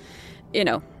a,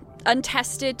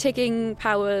 untested taking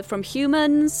power from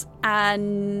humans,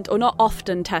 or not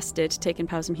often tested taking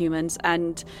powers from humans,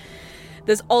 and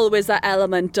there's always that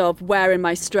element of where in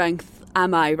my strength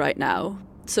am I right now?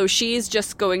 So she's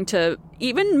just going to,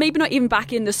 maybe not even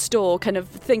back in the store, kind of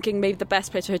thinking maybe the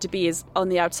best place for her to be is on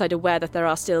the outside, aware that there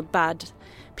are still bad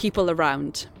people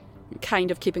around, kind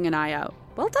of keeping an eye out.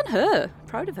 Well done her.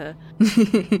 Proud of her.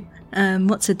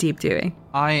 What's Adib doing?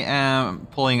 I am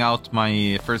pulling out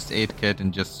my first aid kit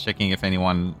and just checking if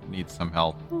anyone needs some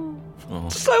help. Oh.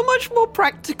 So much more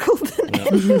practical than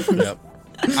anything. Yep.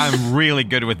 I'm really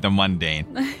good with the mundane.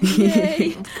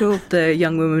 Yay. Cool. The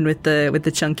young woman with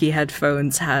the chunky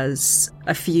headphones has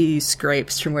a few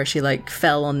scrapes from where she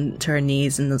fell onto her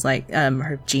knees, and there's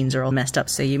her jeans are all messed up,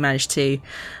 so you managed to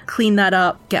clean that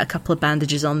up, get a couple of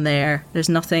bandages on there. There's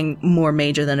nothing more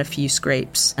major than a few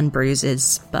scrapes and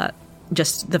bruises, but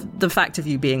just the fact of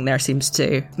you being there seems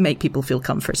to make people feel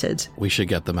comforted. We should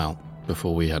get them out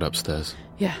before we head upstairs.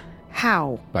 Yeah.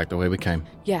 How? Back the way we came.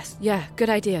 Yes, yeah, good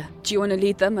idea. Do you want to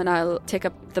lead them and I'll take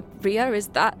up the rear? Is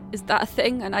that a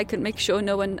thing? And I can make sure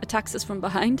no one attacks us from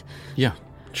behind? Yeah,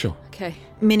 sure. Okay.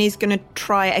 Minnie's going to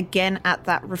try again at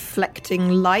that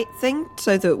reflecting light thing,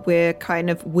 so that we're kind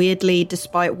of weirdly,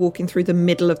 despite walking through the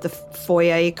middle of the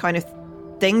foyer kind of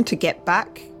thing to get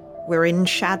back, we're in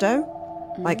shadow.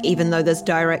 Even though there's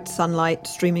direct sunlight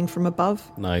streaming from above.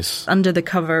 Nice. Under the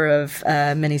cover of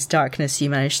Minnie's darkness, you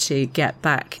manage to get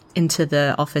back into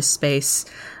the office space,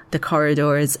 the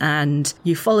corridors, and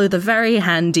you follow the very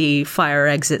handy fire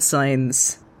exit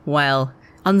signs. Well,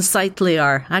 unsightly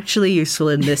are actually useful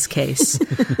in this case.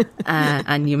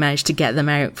 And you manage to get them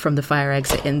out from the fire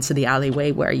exit into the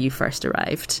alleyway where you first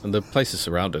arrived. And the place is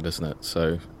surrounded, isn't it?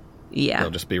 So Yeah.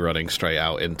 They'll just be running straight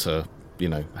out into,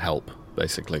 help,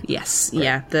 basically. Yes. Right.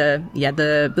 Yeah.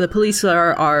 The police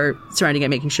are surrounding it,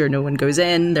 making sure no one goes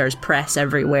in. There's press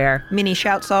everywhere. Minnie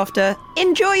shouts after,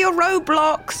 "Enjoy your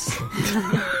roadblocks."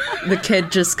 The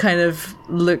kid just kind of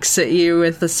looks at you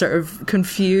with a sort of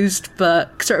confused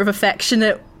but sort of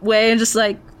affectionate way and just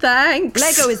like, "Thanks.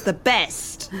 Lego is the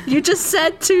best. You just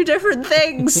said 2 different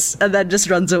things," and then just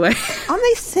runs away. Aren't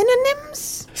they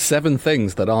synonyms? 7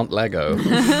 things that aren't Lego.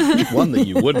 One that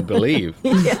you wouldn't believe.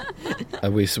 Yeah.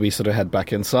 And we sort of head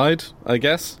back inside, I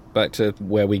guess. Back to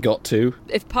where we got to.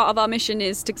 If part of our mission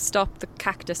is to stop the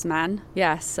Cactus Man,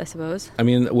 yes, I suppose. I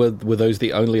mean, were those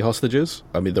the only hostages?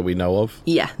 I mean, that we know of?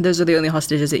 Yeah, those are the only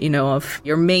hostages that you know of.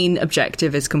 Your main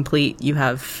objective is complete. You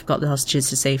have got the hostages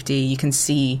to safety. You can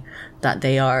see that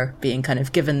they are being kind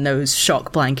of given those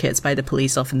shock blankets by the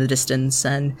police off in the distance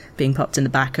and being popped in the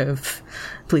back of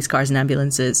police cars and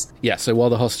ambulances. Yeah, so while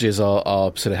the hostages are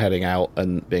sort of heading out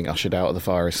and being ushered out of the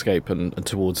fire escape and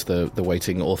towards the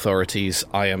waiting authorities,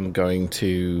 I am going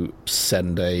to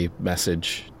send a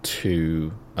message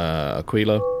to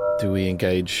Aquila. Do we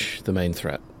engage the main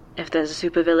threat? If there's a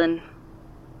supervillain,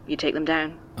 you take them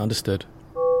down. Understood.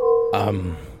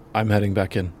 I'm heading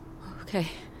back in. Okay.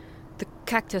 The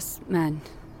Cactus Man,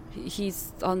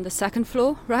 he's on the 2nd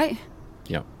floor, right?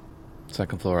 Yeah.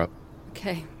 2nd floor up.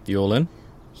 Okay. You all in?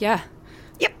 Yeah.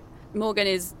 Yep. Morgan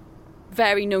is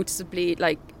very noticeably,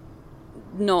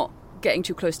 not getting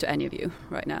too close to any of you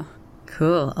right now.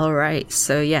 Cool. All right.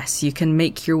 So, yes, you can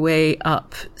make your way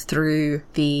up through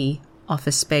the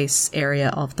office space area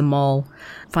of the mall,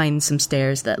 find some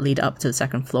stairs that lead up to the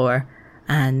 2nd floor,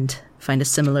 and find a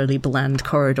similarly bland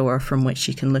corridor from which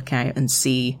you can look out and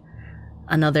see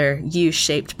another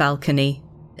U-shaped balcony.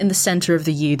 In the center of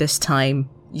the U this time,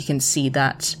 you can see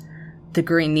that the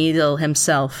Green Needle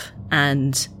himself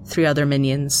and 3 other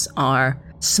minions are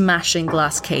smashing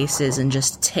glass cases and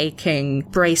just taking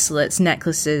bracelets,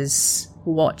 necklaces,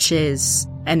 watches,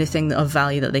 anything of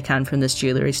value that they can from this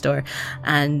jewelry store.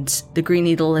 And the Green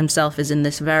Needle himself is in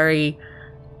this very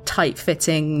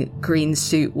tight-fitting green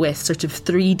suit with sort of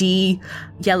 3D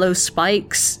yellow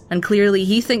spikes, and clearly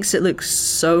he thinks it looks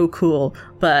so cool,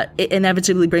 but it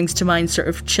inevitably brings to mind sort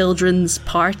of children's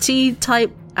party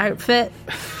type outfit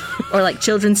or like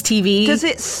children's TV. Does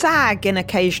it sag in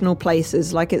occasional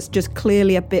places? Like it's just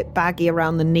clearly a bit baggy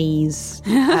around the knees,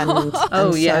 and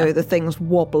so the things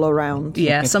wobble around.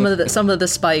 Yeah, some of the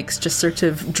spikes just sort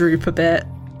of droop a bit.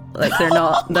 Like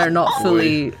they're not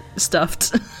fully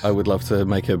stuffed. I would love to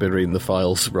make a bit reading the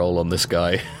files roll on this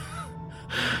guy.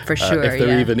 For sure, if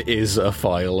there even is a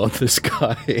file on this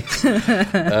guy. It's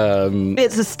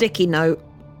a sticky note.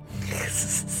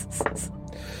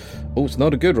 Oh, it's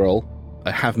not a good roll.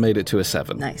 I have made it to a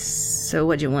 7. Nice. So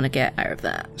what do you want to get out of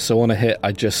that? So on a hit,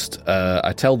 I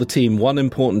tell the team one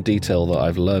important detail that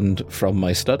I've learned from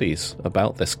my studies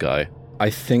about this guy. I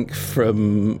think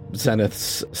from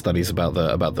Zenith's studies about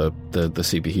the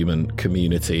superhuman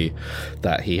community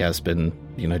that he has been,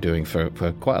 doing for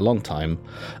quite a long time,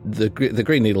 the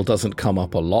Green Needle doesn't come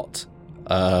up a lot.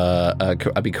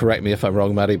 Correct me if I'm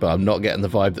wrong, Maddie, but I'm not getting the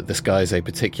vibe that this guy is a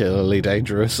particularly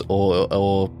dangerous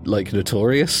or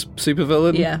notorious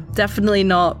supervillain. Yeah, definitely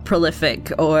not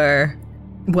prolific or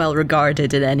well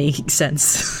regarded in any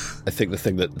sense. I think the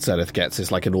thing that Zenith gets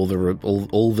is in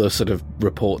all the sort of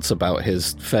reports about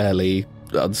his fairly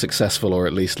unsuccessful or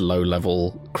at least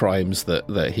low-level crimes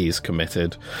that he's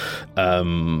committed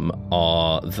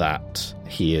are that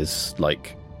he is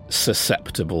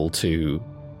susceptible to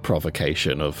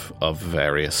provocation of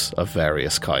various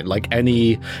kind.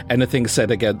 Anything said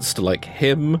against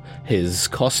him, his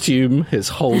costume, his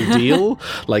whole deal,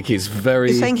 he's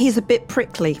very. You're saying he's a bit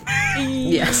prickly.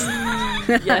 Yes.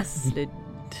 Yes.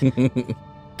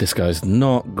 This guy's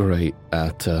not great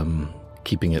at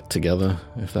keeping it together,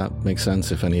 if that makes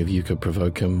sense. If any of you could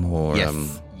provoke him or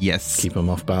yes. keep him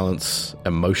off balance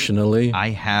emotionally. I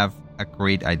have a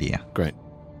great idea. Great.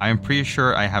 I'm pretty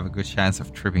sure I have a good chance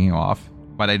of tripping him off,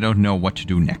 but I don't know what to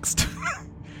do next.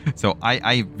 So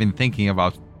I've been thinking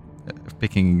about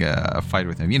picking a fight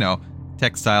with him.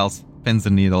 Textiles, pins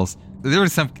and needles. There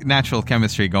is some natural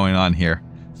chemistry going on here.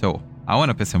 So I want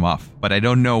to piss him off, but I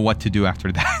don't know what to do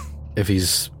after that. If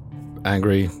he's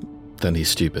angry, then he's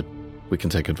stupid. We can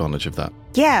take advantage of that.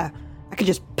 Yeah, I could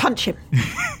just punch him.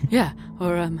 Yeah,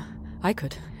 or I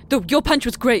could. Though your punch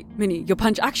was great, Minnie.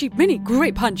 Minnie,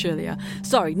 great punch earlier.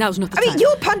 Sorry, now's not the time. I mean,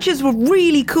 your punches were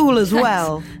really cool as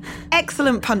well.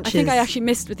 Excellent punches. I think I actually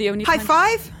missed with the only High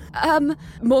five?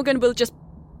 Morgan will just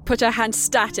put her hand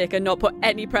static and not put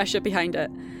any pressure behind it.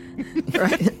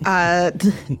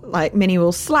 Right. Minnie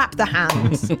will slap the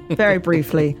hands very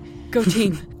briefly. Go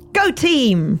team. Go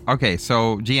team! Okay,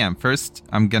 so GM, first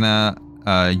I'm gonna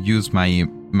use my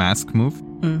mask move,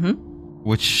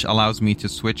 which allows me to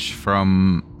switch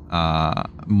from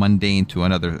mundane to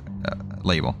another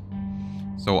label.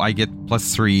 So I get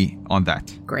 +3 on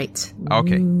that. Great.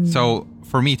 Okay, so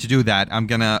for me to do that, I'm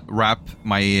gonna wrap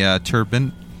my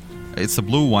turban. It's a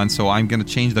blue one, so I'm gonna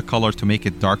change the color to make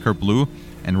it darker blue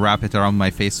and wrap it around my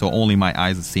face so only my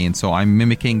eyes are seen. So I'm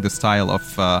mimicking the style of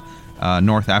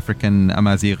North African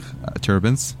Amazigh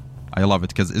turbans. I love it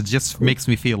because it just makes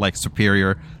me feel like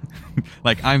superior.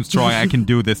 Like I'm strong, I can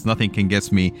do this, nothing can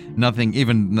get me. Nothing,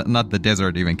 even not the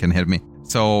desert even can hit me.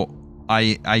 So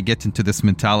I get into this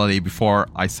mentality before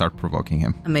I start provoking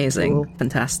him. Amazing. Cool.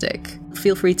 Fantastic.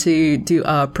 Feel free to do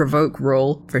a provoke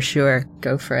roll for sure.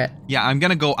 Go for it. Yeah, I'm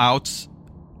going to go out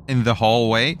in the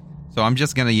hallway. So I'm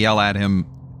just going to yell at him,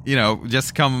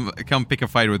 just come pick a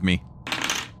fight with me.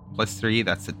 +3,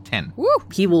 that's a 10. Woo!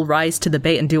 He will rise to the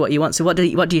bait and do what you want. So what do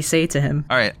you say to him?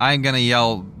 All right, I'm going to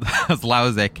yell as loud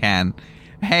as I can.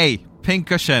 Hey,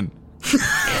 pincushion.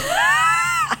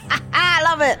 I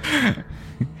love it.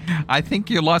 I think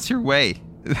you lost your way.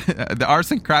 The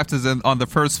arts and crafts is on the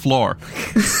first floor.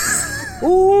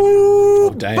 Ooh,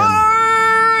 oh, damn. Burn!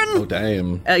 Oh,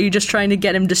 damn. Are you just trying to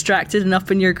get him distracted and up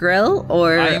in your grill?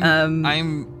 Or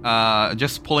I'm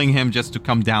just pulling him just to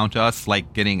come down to us,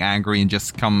 like getting angry and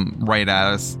just come right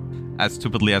at us as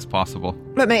stupidly as possible.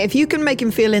 Look, mate, if you can make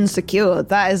him feel insecure,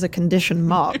 that is a condition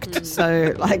marked.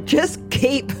 So, just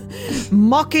keep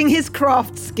mocking his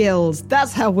craft skills.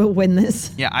 That's how we'll win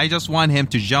this. Yeah, I just want him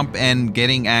to jump in,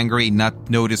 getting angry, not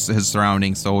notice his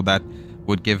surroundings, so that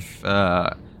would give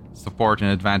support and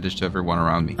advantage to everyone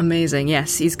around me. Amazing,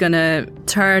 yes. He's gonna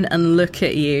turn and look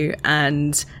at you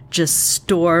and just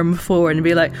storm forward and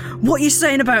be like, what are you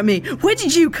saying about me? Where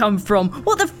did you come from?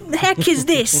 What the heck is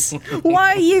this?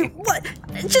 Why are you... What?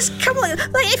 Just come on.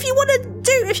 If you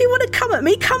want to come at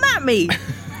me, come at me.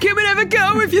 Give it a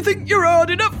go if you think you're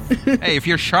hard enough. Hey, if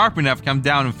you're sharp enough, come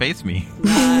down and face me.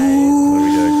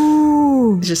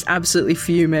 Just absolutely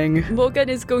fuming. Morgan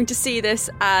is going to see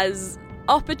this as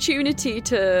opportunity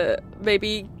to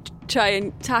maybe try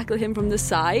and tackle him from the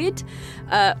side,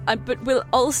 but will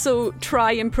also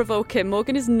try and provoke him.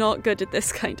 Morgan is not good at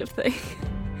this kind of thing.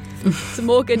 So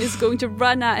Morgan is going to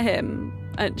run at him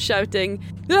and shouting,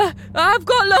 I've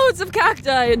got loads of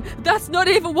cacti and that's not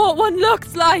even what one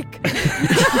looks like.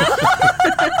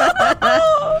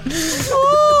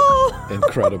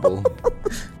 Incredible.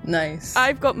 Nice.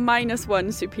 I've got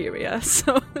 -1 superior,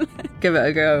 so give it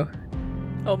a go.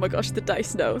 Oh my gosh, the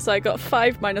dice know. So I got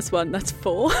 5 -1, that's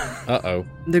 4. Uh-oh.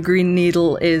 The green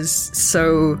needle is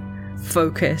so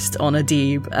focused on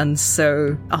Adib and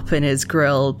so up in his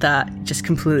grill that just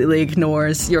completely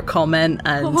ignores your comment,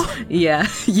 and you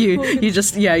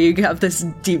have this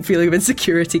deep feeling of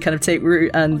insecurity kind of take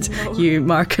root, and you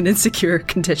mark an insecure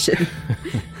condition.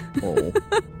 Oh.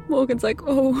 Morgan's like,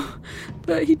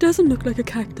 but he doesn't look like a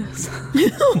cactus.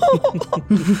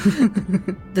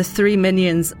 The 3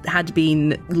 minions had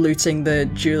been looting the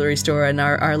jewelry store and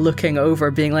are looking over,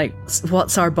 being like,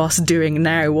 what's our boss doing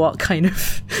now? What kind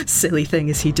of silly thing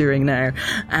is he doing now?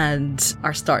 And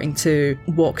are starting to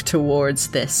walk towards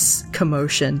this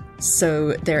commotion.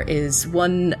 So there is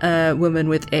one woman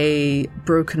with a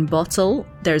broken bottle,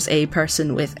 there's a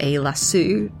person with a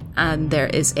lasso, and there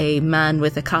is a man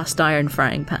with a cast iron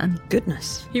frying pan.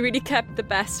 Goodness. He really kept the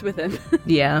best with him.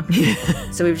 Yeah.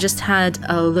 So we've just had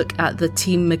a look at the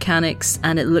team mechanics,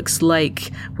 and it looks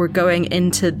like we're going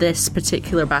into this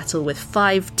particular battle with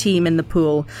 5 team in the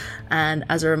pool. And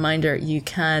as a reminder, you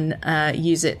can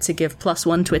use it to give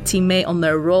 +1 to a teammate on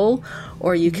their roll,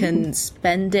 or you can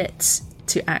spend it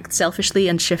to act selfishly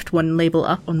and shift 1 label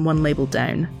up and 1 label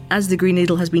down. As the green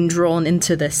needle has been drawn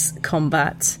into this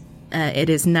combat, it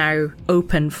is now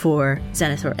open for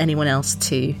Zenith or anyone else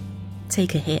to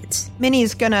take a hit.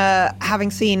 Minnie's gonna,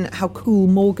 having seen how cool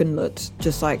Morgan looked,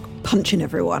 just like punching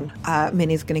everyone,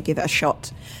 Minnie's gonna give it a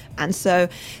shot. And so,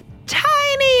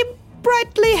 tiny,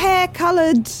 brightly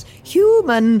hair-coloured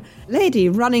human lady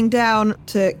running down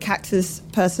to Cactus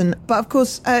person. But of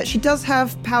course, she does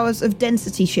have powers of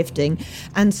density shifting.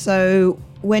 And so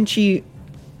when she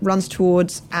runs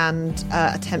towards and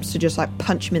attempts to just like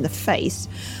punch him in the face,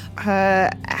 her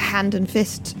hand and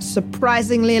fist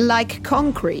surprisingly like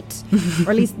concrete.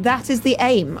 Or at least that is the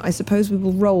aim. I suppose we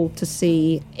will roll to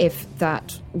see if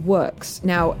that works.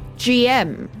 Now,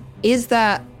 GM, is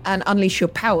that an unleash your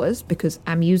powers, because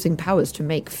I'm using powers to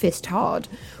make fist hard,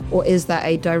 or is that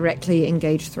a directly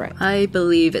engaged threat? I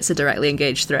believe it's a directly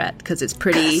engaged threat, because it's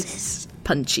pretty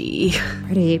punchy.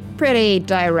 Pretty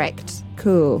direct.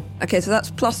 Cool. Okay, so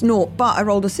that's plus 0, but I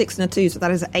rolled a 6 and a 2, so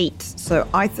that is 8. So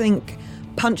I think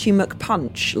Punchy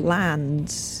McPunch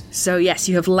lands. So yes,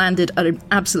 you have landed an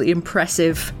absolutely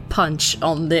impressive punch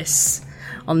on this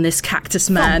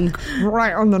cactus man.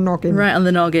 Right on the noggin. Right on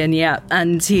the noggin, yeah.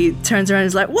 And he turns around and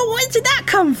is like, well, where did that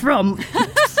come from?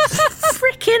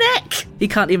 Frickin' heck! He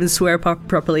can't even swear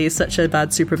properly. He's such a bad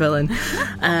supervillain.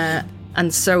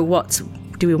 And so what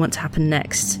do we want to happen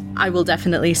next? I will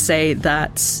definitely say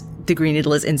that the Green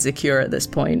Needle is insecure at this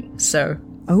point, so...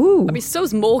 Oh. I mean,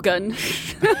 so's Morgan.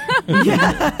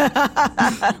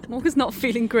 Morgan's not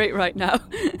feeling great right now.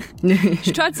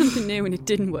 She tried something new and it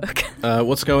didn't work.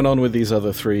 What's going on with these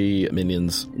other 3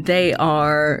 minions? They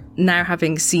are, now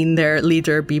having seen their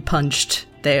leader be punched,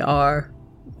 they are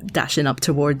dashing up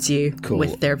towards you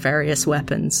with their various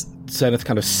weapons. Zenith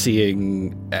kind of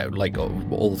seeing like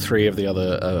all 3 of the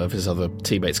other of his other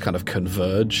teammates kind of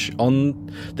converge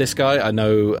on this guy. I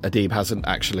know Adib hasn't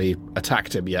actually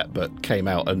attacked him yet, but came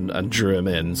out and drew him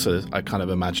in. So I'm kind of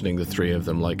imagining the 3 of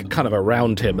them like kind of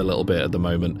around him a little bit at the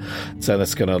moment.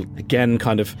 Zenith's gonna again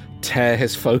kind of tear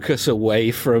his focus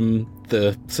away from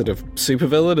the sort of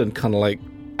supervillain and kind of like,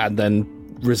 and then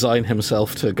resign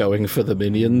himself to going for the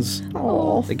minions.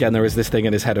 Aww. Again, there is this thing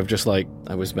in his head of just like,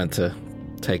 I was meant to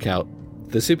take out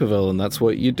the supervillain, that's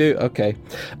what you do. Okay.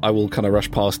 I will kind of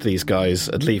rush past these guys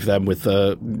and leave them with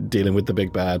dealing with the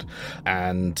big bad,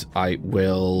 and I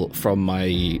will, from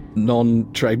my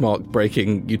non-trademark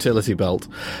breaking utility belt,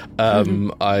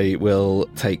 I will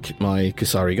take my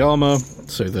Kusarigama,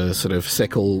 so the sort of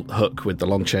sickle hook with the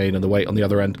long chain and the weight on the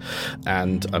other end,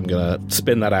 and I'm gonna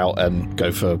spin that out and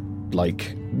go for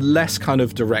like less kind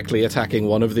of directly attacking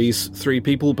one of these 3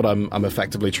 people, but I'm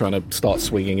effectively trying to start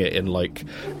swinging it in like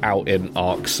out in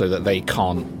arcs so that they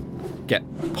can't get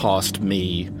past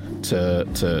me to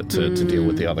deal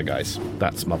with the other guys.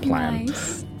 That's my plan.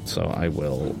 Nice. So I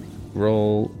will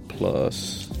roll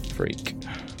plus freak.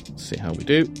 See how we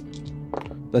do.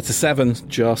 That's a 7,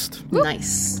 just.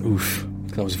 Nice. Oof.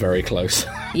 That was very close.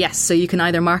 Yes, so you can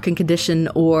either mark and condition,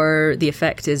 or the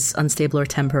effect is unstable or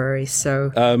temporary,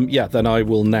 so... yeah, then I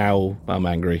will now... I'm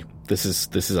angry. This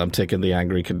is I'm taking the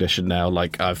angry condition now.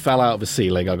 Like, I fell out of a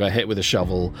ceiling, I got hit with a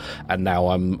shovel, and now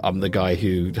I'm the guy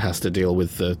who has to deal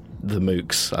with the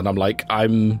mooks. And I'm like,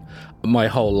 my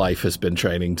whole life has been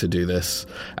training to do this,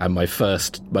 and my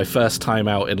first time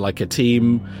out in like a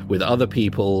team with other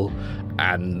people,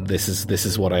 and this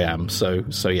is what I am. So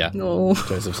yeah. No.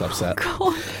 Joseph's upset.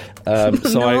 God.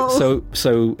 So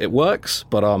it works,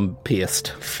 but I'm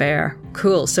pierced. Fair.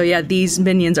 Cool. So yeah, these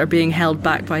minions are being held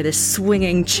back by this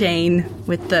swinging chain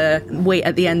with the weight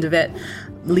at the end of it,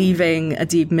 leaving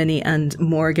Adib, Minnie, and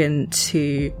Morgan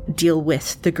to deal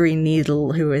with the Green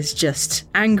Needle, who is just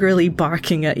angrily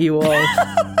barking at you all.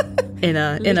 It's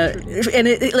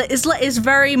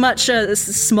very much a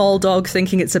small dog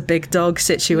thinking it's a big dog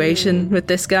situation with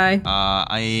this guy.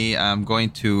 I am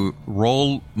going to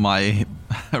roll my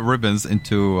ribbons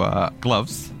into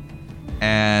gloves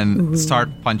and start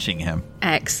punching him.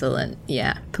 Excellent.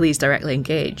 Yeah. Please directly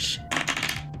engage.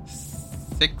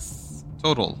 6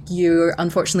 total.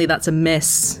 Unfortunately, that's a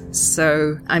miss.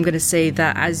 So I'm going to say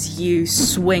that as you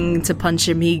swing to punch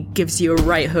him, he gives you a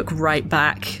right hook right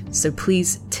back. So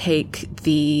please take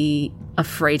the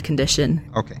afraid condition.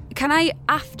 Okay. Can I,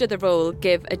 after the roll,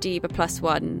 give Adib a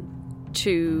 +1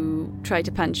 to try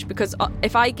to punch? Because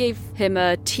if I gave him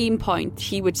a team point,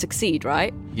 he would succeed,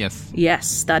 right? Yes.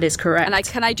 Yes, that is correct. And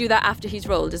can I do that after he's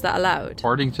rolled? Is that allowed?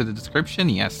 According to the description,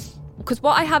 yes. Because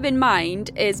what I have in mind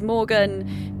is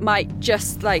Morgan might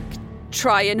just like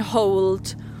try and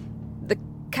hold the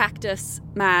cactus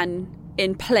man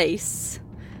in place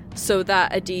so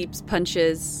that Adib's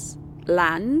punches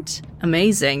land.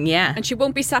 Amazing, yeah. And she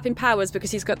won't be sapping powers because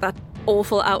he's got that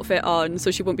awful outfit on, so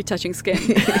she won't be touching skin.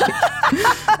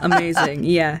 Amazing,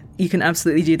 yeah. You can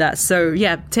absolutely do that. So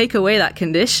yeah, take away that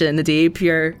condition, Adib.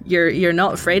 You're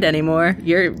not afraid anymore.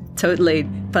 You're totally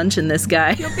punching this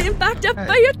guy. You're being backed up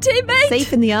by your teammate.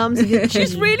 Safe in the arms of your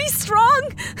She's really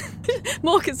strong.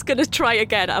 Morgan's gonna try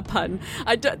again at a pun.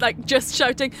 I don't like just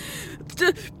shouting,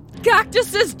 "The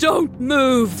cactuses don't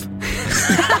move."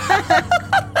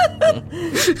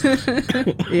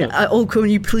 Yeah. Can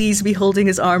you please be holding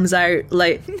his arms out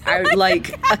like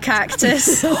a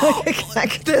cactus? Like a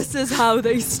cactus. This is how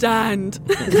they stand.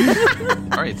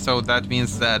 All right, so that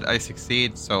means that I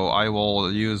succeed. So I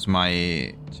will use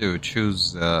to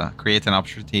choose create an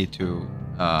opportunity to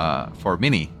for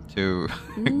Minnie to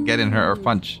get in her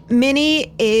punch.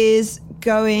 Minnie is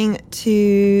going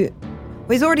to... Well,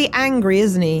 he's already angry,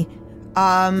 isn't he?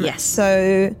 Yes.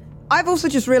 So I've also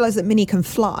just realised that Minnie can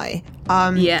fly.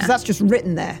 Yeah. Because that's just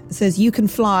written there. It says you can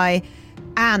fly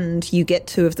and you get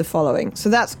 2 of the following. So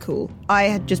that's cool. I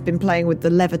had just been playing with the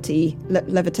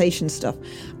levitation stuff.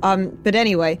 But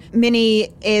anyway, Minnie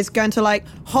is going to like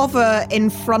hover in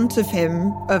front of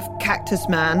him, of Cactus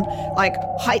Man, like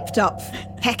hyped up,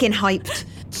 heckin' hyped.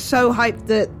 So hyped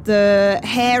that the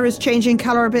hair is changing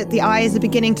colour a bit, the eyes are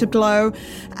beginning to glow,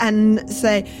 and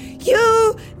say,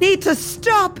 "You need to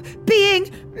stop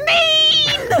being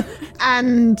mean!"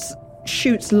 and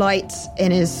shoots light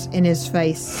in his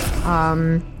face.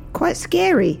 Quite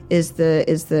scary is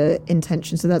the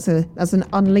intention. So that's an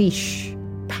unleash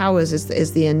powers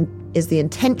is the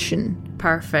intention.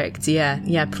 Perfect.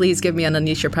 Yeah. Please give me an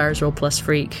unleash your powers roll plus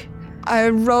freak. I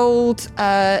rolled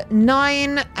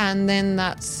 9, and then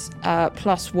that's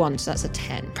 +1, so that's a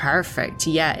 10. Perfect.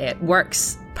 Yeah, it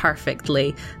works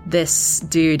perfectly. This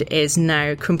dude is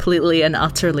now completely and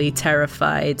utterly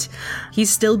terrified. He's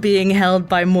still being held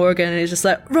by Morgan, and he's just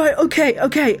like, right,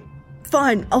 okay,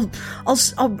 fine. I'll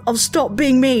stop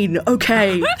being mean.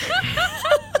 Okay.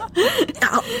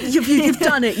 You've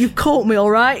done it. You've caught me.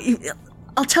 All right.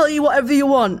 I'll tell you whatever you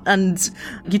want. And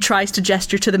he tries to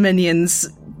gesture to the minions,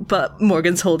 but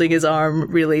Morgan's holding his arm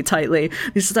really tightly.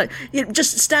 He's just like,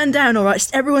 just stand down, all right?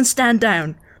 Everyone stand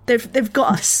down. They've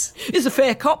got us. It's a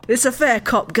fair cop. It's a fair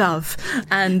cop, Gov.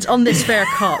 And on this fair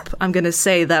cop, I'm going to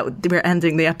say that we're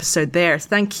ending the episode there.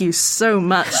 Thank you so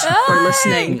much for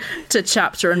listening to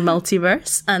Chapter and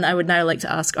Multiverse. And I would now like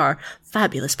to ask our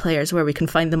fabulous players where we can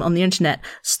find them on the internet,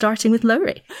 starting with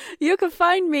Lowry. You can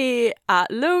find me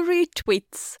at Lowry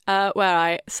Tweets, where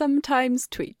I sometimes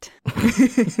tweet.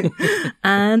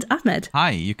 And Ahmed.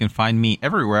 Hi, you can find me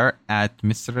everywhere at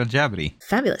Mr. Al-Jabri.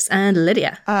 Fabulous. And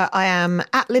Lydia. I am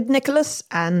at Lyd Nicholas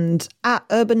and at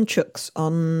Urban Chooks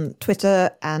on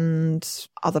Twitter and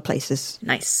other places.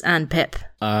 Nice. And Pip.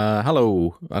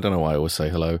 Hello. I don't know why I always say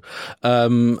hello.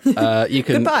 You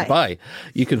can Goodbye.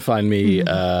 You can find me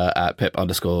at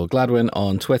Pip_Gladwin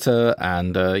on Twitter,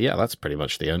 and that's pretty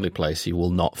much the only place. You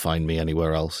will not find me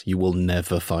anywhere else. You will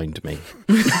never find me.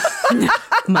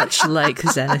 Much like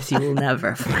Zenith, you will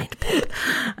never find Pip.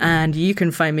 And you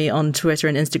can find me on Twitter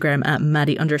and Instagram at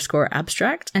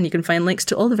Maddie_abstract, and you can find links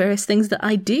to all the various things that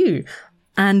I do.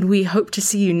 And we hope to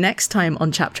see you next time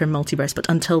on Chapter and Multiverse. But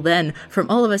until then,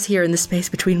 from all of us here in the space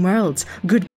between worlds,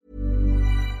 good.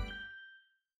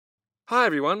 Hi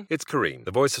everyone, it's Kareem,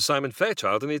 the voice of Simon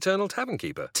Fairchild in The Eternal Tavern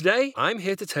Keeper. Today, I'm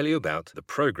here to tell you about The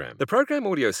Program. The Program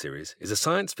audio series is a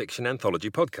science fiction anthology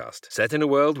podcast set in a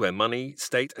world where money,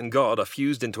 state, and God are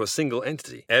fused into a single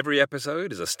entity. Every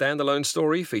episode is a standalone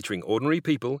story featuring ordinary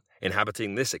people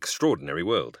inhabiting this extraordinary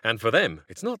world. And for them,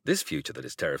 it's not this future that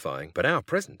is terrifying, but our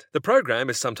present. The Program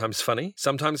is sometimes funny,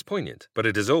 sometimes poignant, but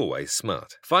it is always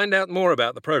smart. Find out more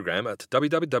about The Program at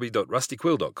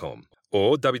www.rustyquill.com.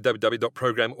 or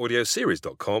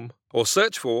www.programaudioseries.com, or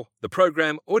search for The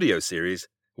Program Audio Series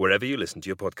wherever you listen to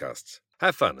your podcasts.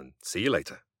 Have fun and see you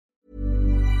later.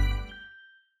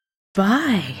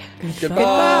 Bye.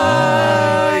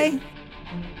 Goodbye.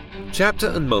 Chapter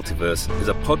and Multiverse is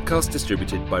a podcast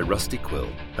distributed by Rusty Quill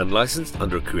and licensed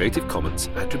under a Creative Commons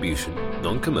Attribution,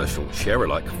 Non-Commercial,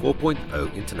 Share-alike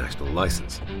 4.0 International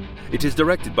License. It is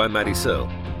directed by Maddie Searle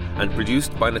and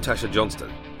produced by Natasha Johnston,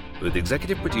 with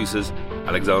executive producers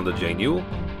Alexander J. Newell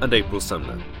and April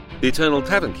Sumner. The Eternal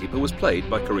Tavern Keeper was played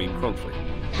by Kareem Cronfley.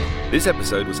 This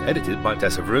episode was edited by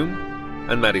Tessa Vroom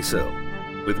and Maddie Searle,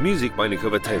 with music by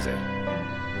Nico Vertese.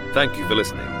 Thank you for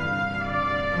listening.